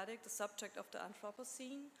problematic, the subject of the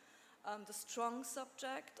Anthropocene. The strong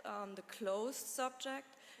subject, the closed subject,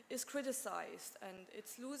 is criticized, and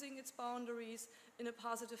it's losing its boundaries in a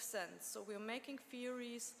positive sense. So we're making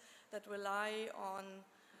theories that rely on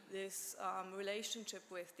this relationship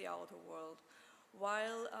with the outer world.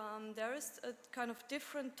 While there is a kind of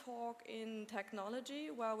different talk in technology,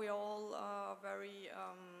 where we all are very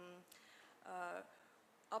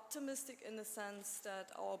optimistic in the sense that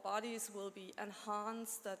our bodies will be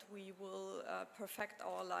enhanced, that we will perfect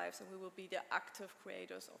our lives, and we will be the active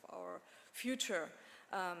creators of our future.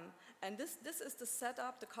 And this is the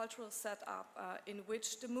setup, the cultural setup in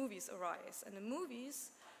which the movies arise. And the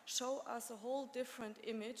movies show us a whole different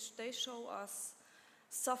image. They show us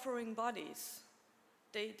suffering bodies.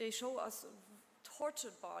 They show us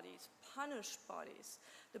tortured bodies, punished bodies.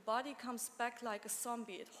 The body comes back like a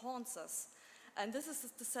zombie, it haunts us. And this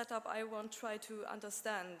is the setup I want to try to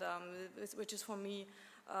understand, which is for me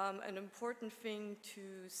an important thing to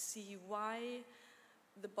see why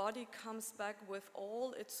the body comes back with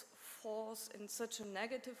all its force in such a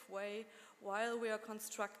negative way while we are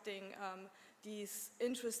constructing these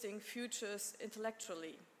interesting futures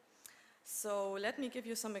intellectually. So let me give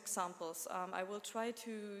you some examples. I will try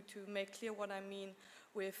to make clear what I mean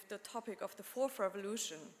with the topic of the fourth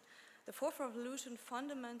revolution. The fourth revolution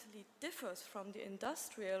fundamentally differs from the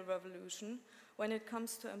industrial revolution when it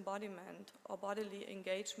comes to embodiment or bodily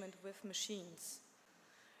engagement with machines.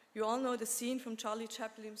 You all know the scene from Charlie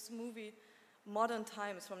Chaplin's movie Modern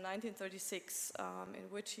Times from 1936, in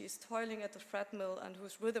which he is toiling at the treadmill and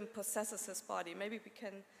whose rhythm possesses his body. Maybe we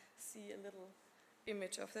can see a little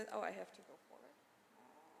image of that. Oh, I have to go for it.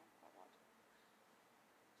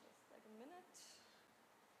 Just like a minute.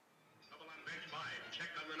 Double on bench 5. Check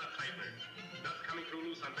on the nut tightener. Nuts coming through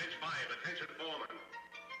loose on bench 5. Attention, foreman.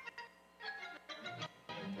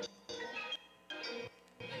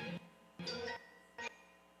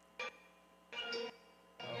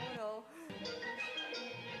 Oh no.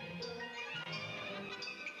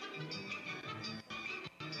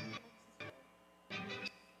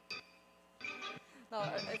 No,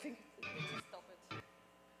 I think we need to stop it.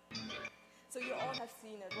 So you all have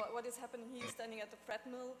seen it. What is happening? He is standing at the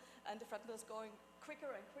treadmill, and the treadmill is going quicker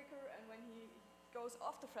and quicker, and when he goes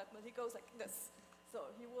off the treadmill, he goes like this. So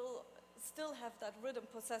he will still have that rhythm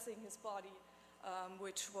possessing his body,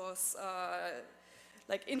 which was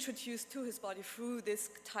like introduced to his body through this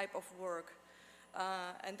type of work.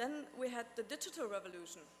 And then we had the digital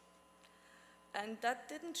revolution. And that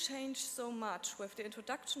didn't change so much. With the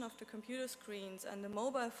introduction of the computer screens and the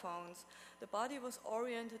mobile phones, the body was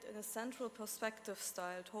oriented in a central perspective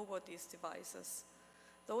style toward these devices.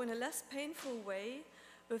 Though in a less painful way,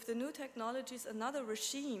 with the new technologies, another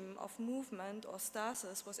regime of movement or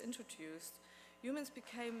stasis was introduced. Humans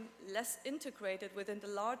became less integrated within the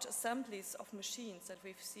large assemblies of machines that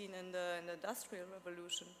we've seen in the Industrial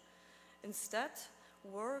Revolution. Instead,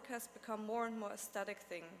 work has become more and more a static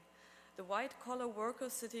thing. The white-collar worker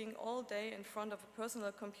sitting all day in front of a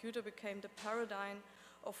personal computer became the paradigm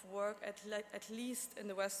of work, at least in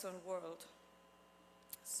the Western world.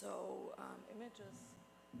 So images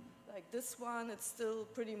like this one, it's still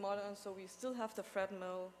pretty modern, so we still have the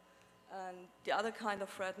treadmill, and the other kind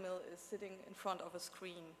of treadmill is sitting in front of a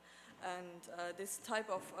screen. And this type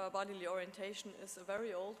of bodily orientation is a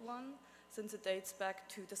very old one, since it dates back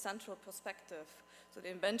to the central perspective. So the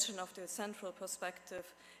invention of the central perspective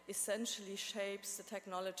essentially shapes the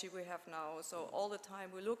technology we have now. So all the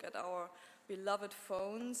time we look at our beloved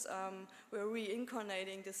phones, we're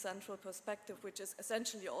reincarnating the central perspective, which is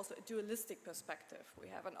essentially also a dualistic perspective. We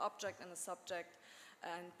have an object and a subject,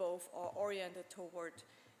 and both are oriented toward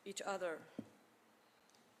each other.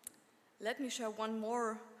 Let me share one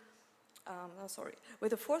more.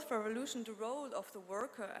 With the fourth revolution, the role of the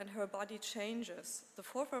worker and her body changes. The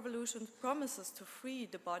fourth revolution promises to free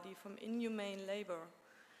the body from inhumane labor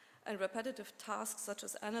and repetitive tasks such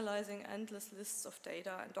as analyzing endless lists of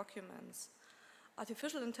data and documents.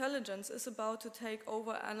 Artificial intelligence is about to take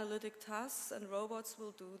over analytic tasks, and robots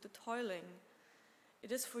will do the toiling.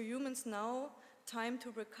 It is for humans now time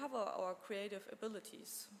to recover our creative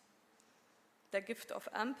abilities. Their gift of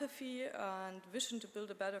empathy and vision to build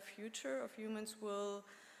a better future of humans will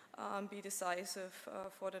be decisive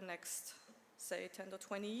for the next, say, 10 to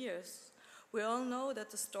 20 years. We all know that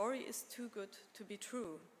the story is too good to be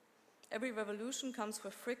true. Every revolution comes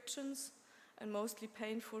with frictions and mostly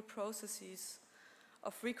painful processes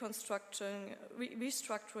of restructuring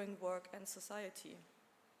work and society.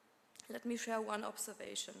 Let me share one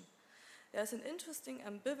observation. There's an interesting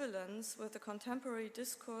ambivalence with the contemporary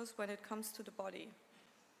discourse when it comes to the body.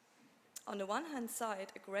 On the one hand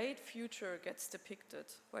side, a great future gets depicted,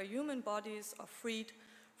 where human bodies are freed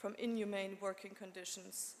from inhumane working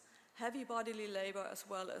conditions. Heavy bodily labor, as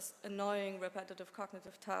well as annoying repetitive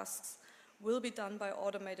cognitive tasks, will be done by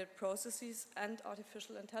automated processes and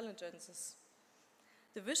artificial intelligences.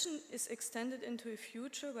 The vision is extended into a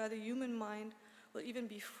future where the human mind will even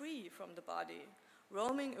be free from the body,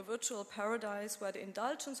 roaming a virtual paradise where the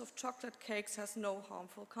indulgence of chocolate cakes has no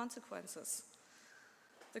harmful consequences.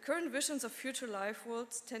 The current visions of future life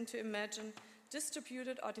worlds tend to imagine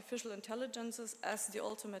distributed artificial intelligences as the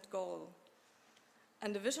ultimate goal.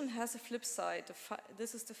 And the vision has a flip side.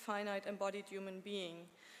 This is the finite embodied human being.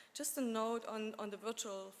 Just a note on the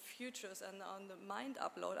virtual futures and on the mind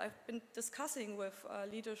upload. I've been discussing with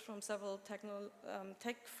leaders from several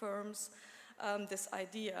tech firms this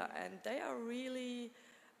idea, and they are really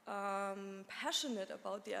passionate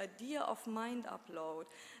about the idea of mind upload,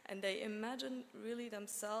 and they imagine really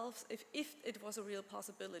themselves if it was a real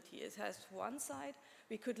possibility. It has one side,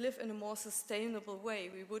 we could live in a more sustainable way.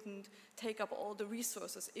 We wouldn't take up all the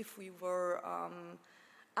resources if we were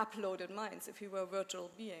uploaded minds, if we were virtual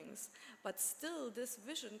beings. But still, this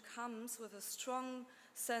vision comes with a strong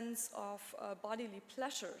sense of bodily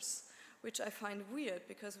pleasures, which I find weird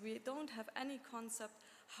because we don't have any concept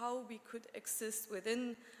how we could exist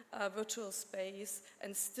within a virtual space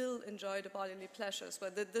and still enjoy the bodily pleasures.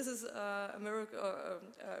 But this is a miracle,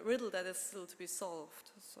 a riddle that is still to be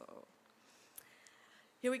solved. So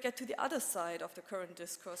here we get to the other side of the current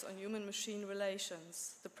discourse on human-machine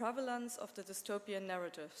relations, the prevalence of the dystopian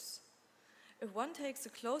narratives. If one takes a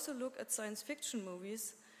closer look at science fiction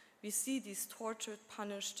movies, we see these tortured,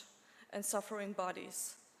 punished, and suffering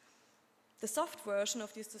bodies. The soft version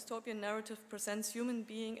of this dystopian narrative presents human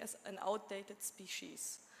being as an outdated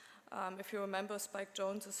species. If you remember Spike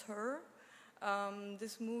Jonze's Her,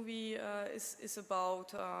 this movie is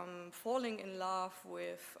about falling in love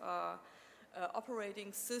with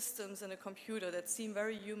operating systems in a computer that seem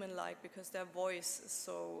very human-like because their voice is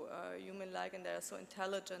so human-like and they're so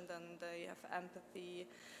intelligent and they have empathy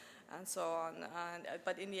and so on.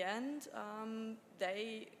 But in the end,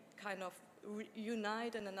 they kind of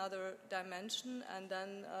unite in another dimension, and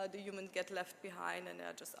then the humans get left behind and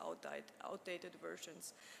they're just outdated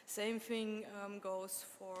versions. Same thing goes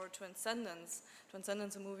for Transcendence.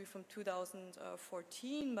 Transcendence, a movie from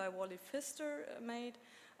 2014 by Wally Pfister made.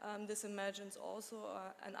 This imagines also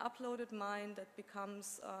an uploaded mind that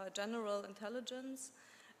becomes general intelligence,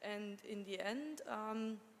 and in the end,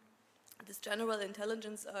 this general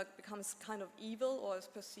intelligence becomes kind of evil or is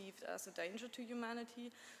perceived as a danger to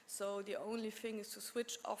humanity. So the only thing is to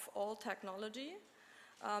switch off all technology.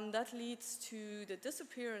 That leads to the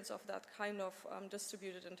disappearance of that kind of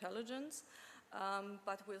distributed intelligence.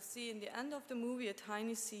 But we'll see in the end of the movie a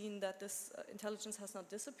tiny scene that this intelligence has not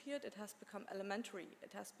disappeared. It has become elementary.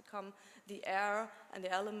 It has become the air and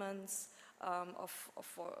the elements of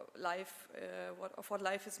life, of what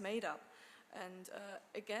life is made up. And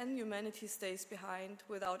again, humanity stays behind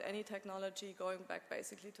without any technology, going back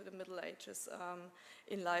basically to the Middle Ages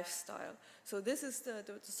in lifestyle. So this is the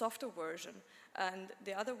softer version. And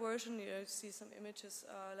the other version, you'll see some images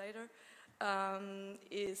later,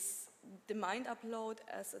 is the mind upload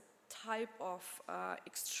as a type of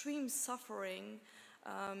extreme suffering.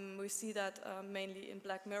 We see that mainly in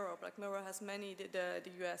Black Mirror. Black Mirror has many, the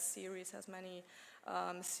US series has many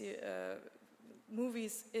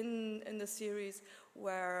movies in the series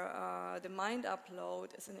where the mind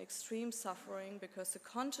upload is an extreme suffering because the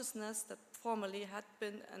consciousness that formerly had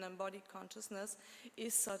been an embodied consciousness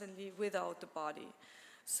is suddenly without the body.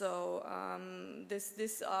 So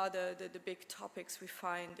these are the big topics we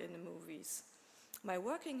find in the movies. My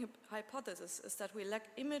working hypothesis is that we lack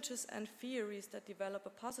images and theories that develop a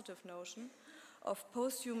positive notion of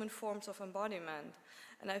post-human forms of embodiment.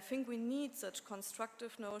 And I think we need such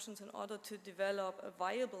constructive notions in order to develop a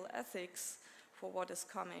viable ethics for what is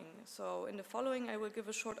coming. So in the following, I will give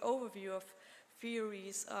a short overview of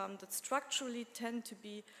theories that structurally tend to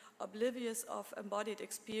be oblivious of embodied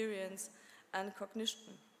experience and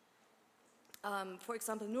cognition. For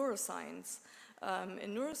example, neuroscience.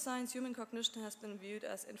 In neuroscience, human cognition has been viewed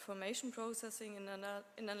as information processing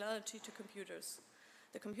in analogy to computers.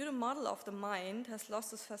 The computer model of the mind has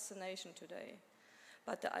lost its fascination today.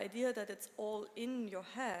 But the idea that it's all in your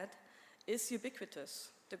head is ubiquitous.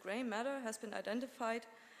 The gray matter has been identified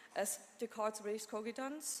as Descartes' res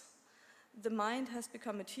cogitans. The mind has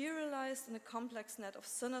become materialized in a complex net of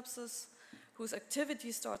synapses whose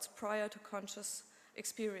activity starts prior to conscious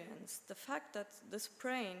experience. The fact that this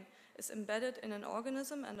brain is embedded in an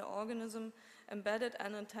organism and the organism embedded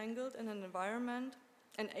and entangled in an environment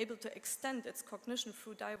and able to extend its cognition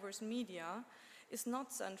through diverse media is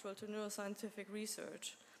not central to neuroscientific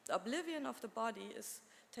research. The oblivion of the body is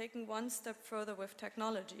taken one step further with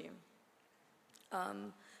technology.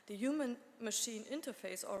 The human-machine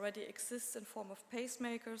interface already exists in form of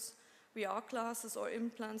pacemakers, VR glasses, or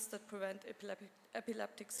implants that prevent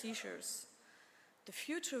epileptic seizures. The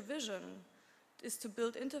future vision is to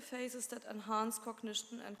build interfaces that enhance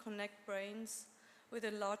cognition and connect brains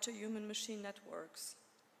within larger human-machine networks.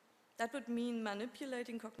 That would mean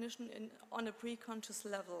manipulating cognition on a pre-conscious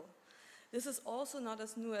level. This is also not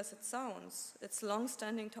as new as it sounds. It's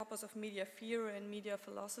long-standing topics of media theory and media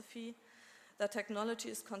philosophy that technology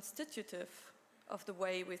is constitutive of the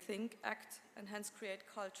way we think, act, and hence create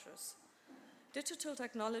cultures. Digital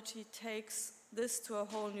technology takes this to a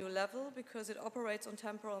whole new level because it operates on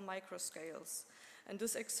temporal microscales, and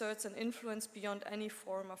this exerts an influence beyond any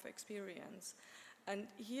form of experience. And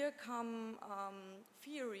here come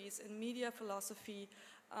theories in media philosophy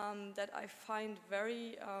that I find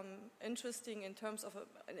very interesting in terms of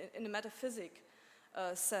in a metaphysic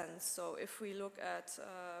sense. So if we look at,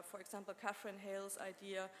 for example, Catherine Hale's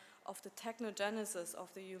idea of the technogenesis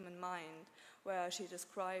of the human mind, where she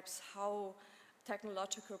describes how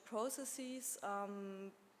technological processes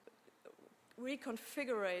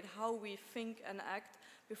reconfigure how we think and act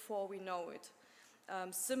before we know it.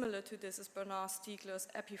 Similar to this is Bernard Stiegler's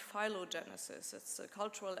epiphylogenesis. It's a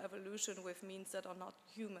cultural evolution with means that are not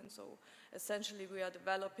human. So essentially we are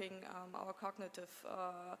developing our cognitive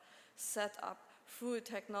setup through a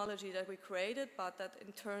technology that we created, but that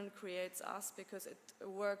in turn creates us because it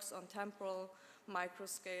works on temporal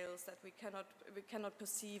microscales that we cannot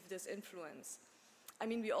perceive this influence. I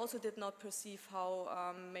mean, we also did not perceive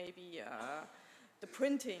how maybe the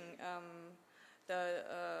printing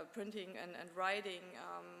and writing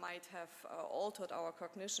might have altered our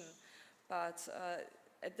cognition. But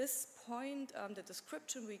at this point, the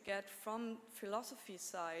description we get from philosophy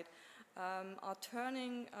side are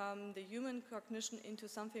turning the human cognition into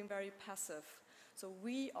something very passive. So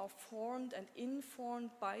we are formed and informed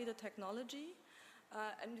by the technology,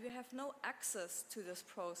 and we have no access to this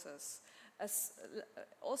process.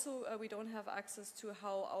 Also, we don't have access to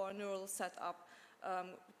how our neural setup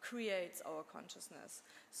creates our consciousness.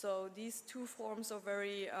 So these two forms are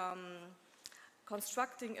very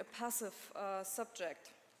constructing a passive subject.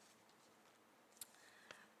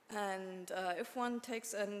 And if one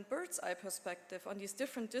takes a bird's eye perspective on these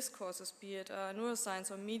different discourses, be it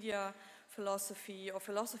neuroscience or media philosophy or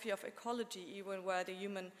philosophy of ecology, even where the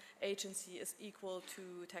human agency is equal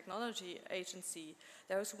to technology agency,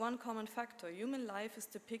 there is one common factor. Human life is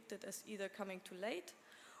depicted as either coming too late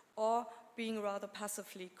or being rather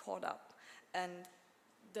passively caught up. And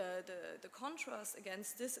the contrast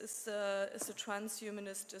against this is the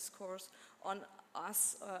transhumanist discourse on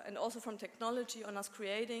us, and also from technology, on us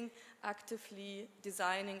creating, actively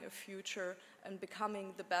designing a future and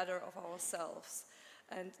becoming the better of ourselves.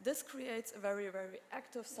 And this creates a very, very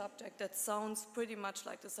active subject that sounds pretty much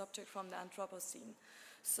like the subject from the Anthropocene.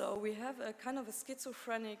 So we have a kind of a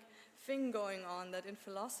schizophrenic thing going on, that in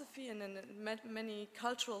philosophy and in many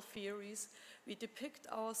cultural theories, we depict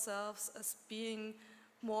ourselves as being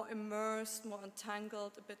more immersed, more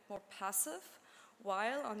entangled, a bit more passive,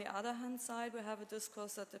 while on the other hand side, we have a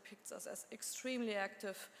discourse that depicts us as extremely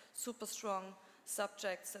active, super strong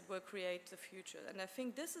subjects that will create the future. And I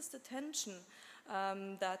think this is the tension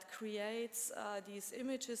that creates these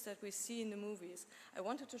images that we see in the movies. I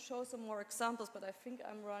wanted to show some more examples, but I think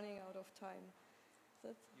I'm running out of time.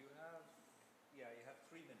 You have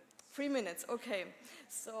 3 minutes. 3 minutes, okay.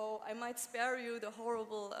 So I might spare you the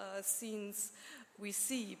horrible scenes we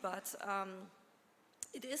see, but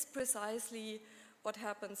it is precisely what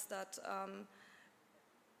happens that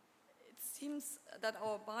it seems that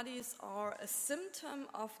our bodies are a symptom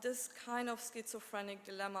of this kind of schizophrenic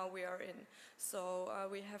dilemma we are in. So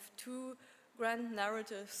we have two grand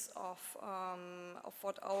narratives of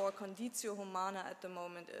what our conditio humana at the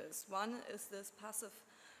moment is. One is this passive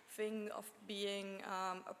thing of being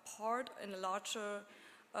a part in a larger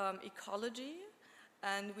ecology,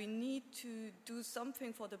 and we need to do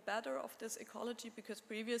something for the better of this ecology, because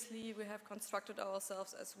previously we have constructed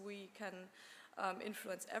ourselves as we can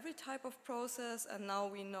influence every type of process, and now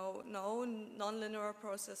we know no nonlinear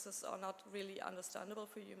processes are not really understandable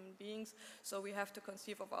for human beings, so we have to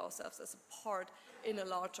conceive of ourselves as a part in a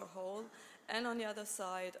larger whole. And on the other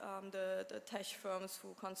side, the tech firms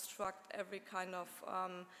who construct every kind of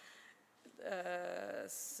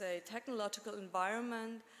say technological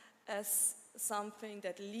environment as something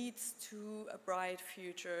that leads to a bright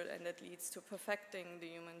future and that leads to perfecting the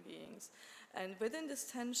human beings. And within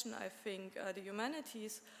this tension, I think the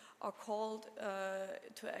humanities are called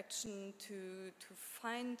to action to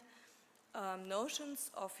find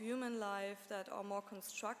notions of human life that are more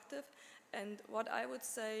constructive. And what I would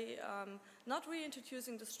say, not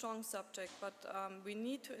reintroducing the strong subject, but we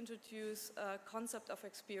need to introduce a concept of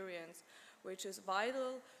experience, which is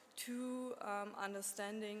vital to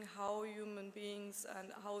understanding how human beings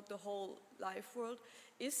and how the whole life world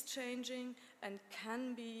is changing and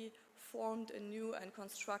can be formed in new and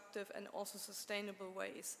constructive and also sustainable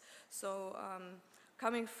ways. So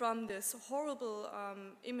coming from these horrible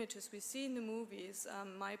images we see in the movies,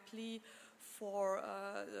 my plea for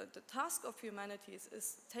the task of humanities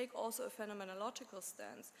is take also a phenomenological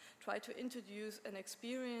stance, try to introduce an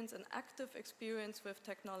experience, an active experience with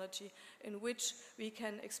technology in which we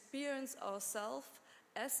can experience ourselves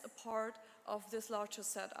as a part of this larger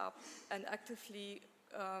setup and actively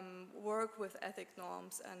work with ethic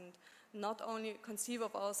norms and not only conceive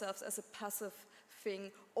of ourselves as a passive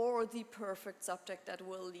thing or the perfect subject that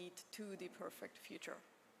will lead to the perfect future.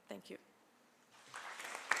 Thank you.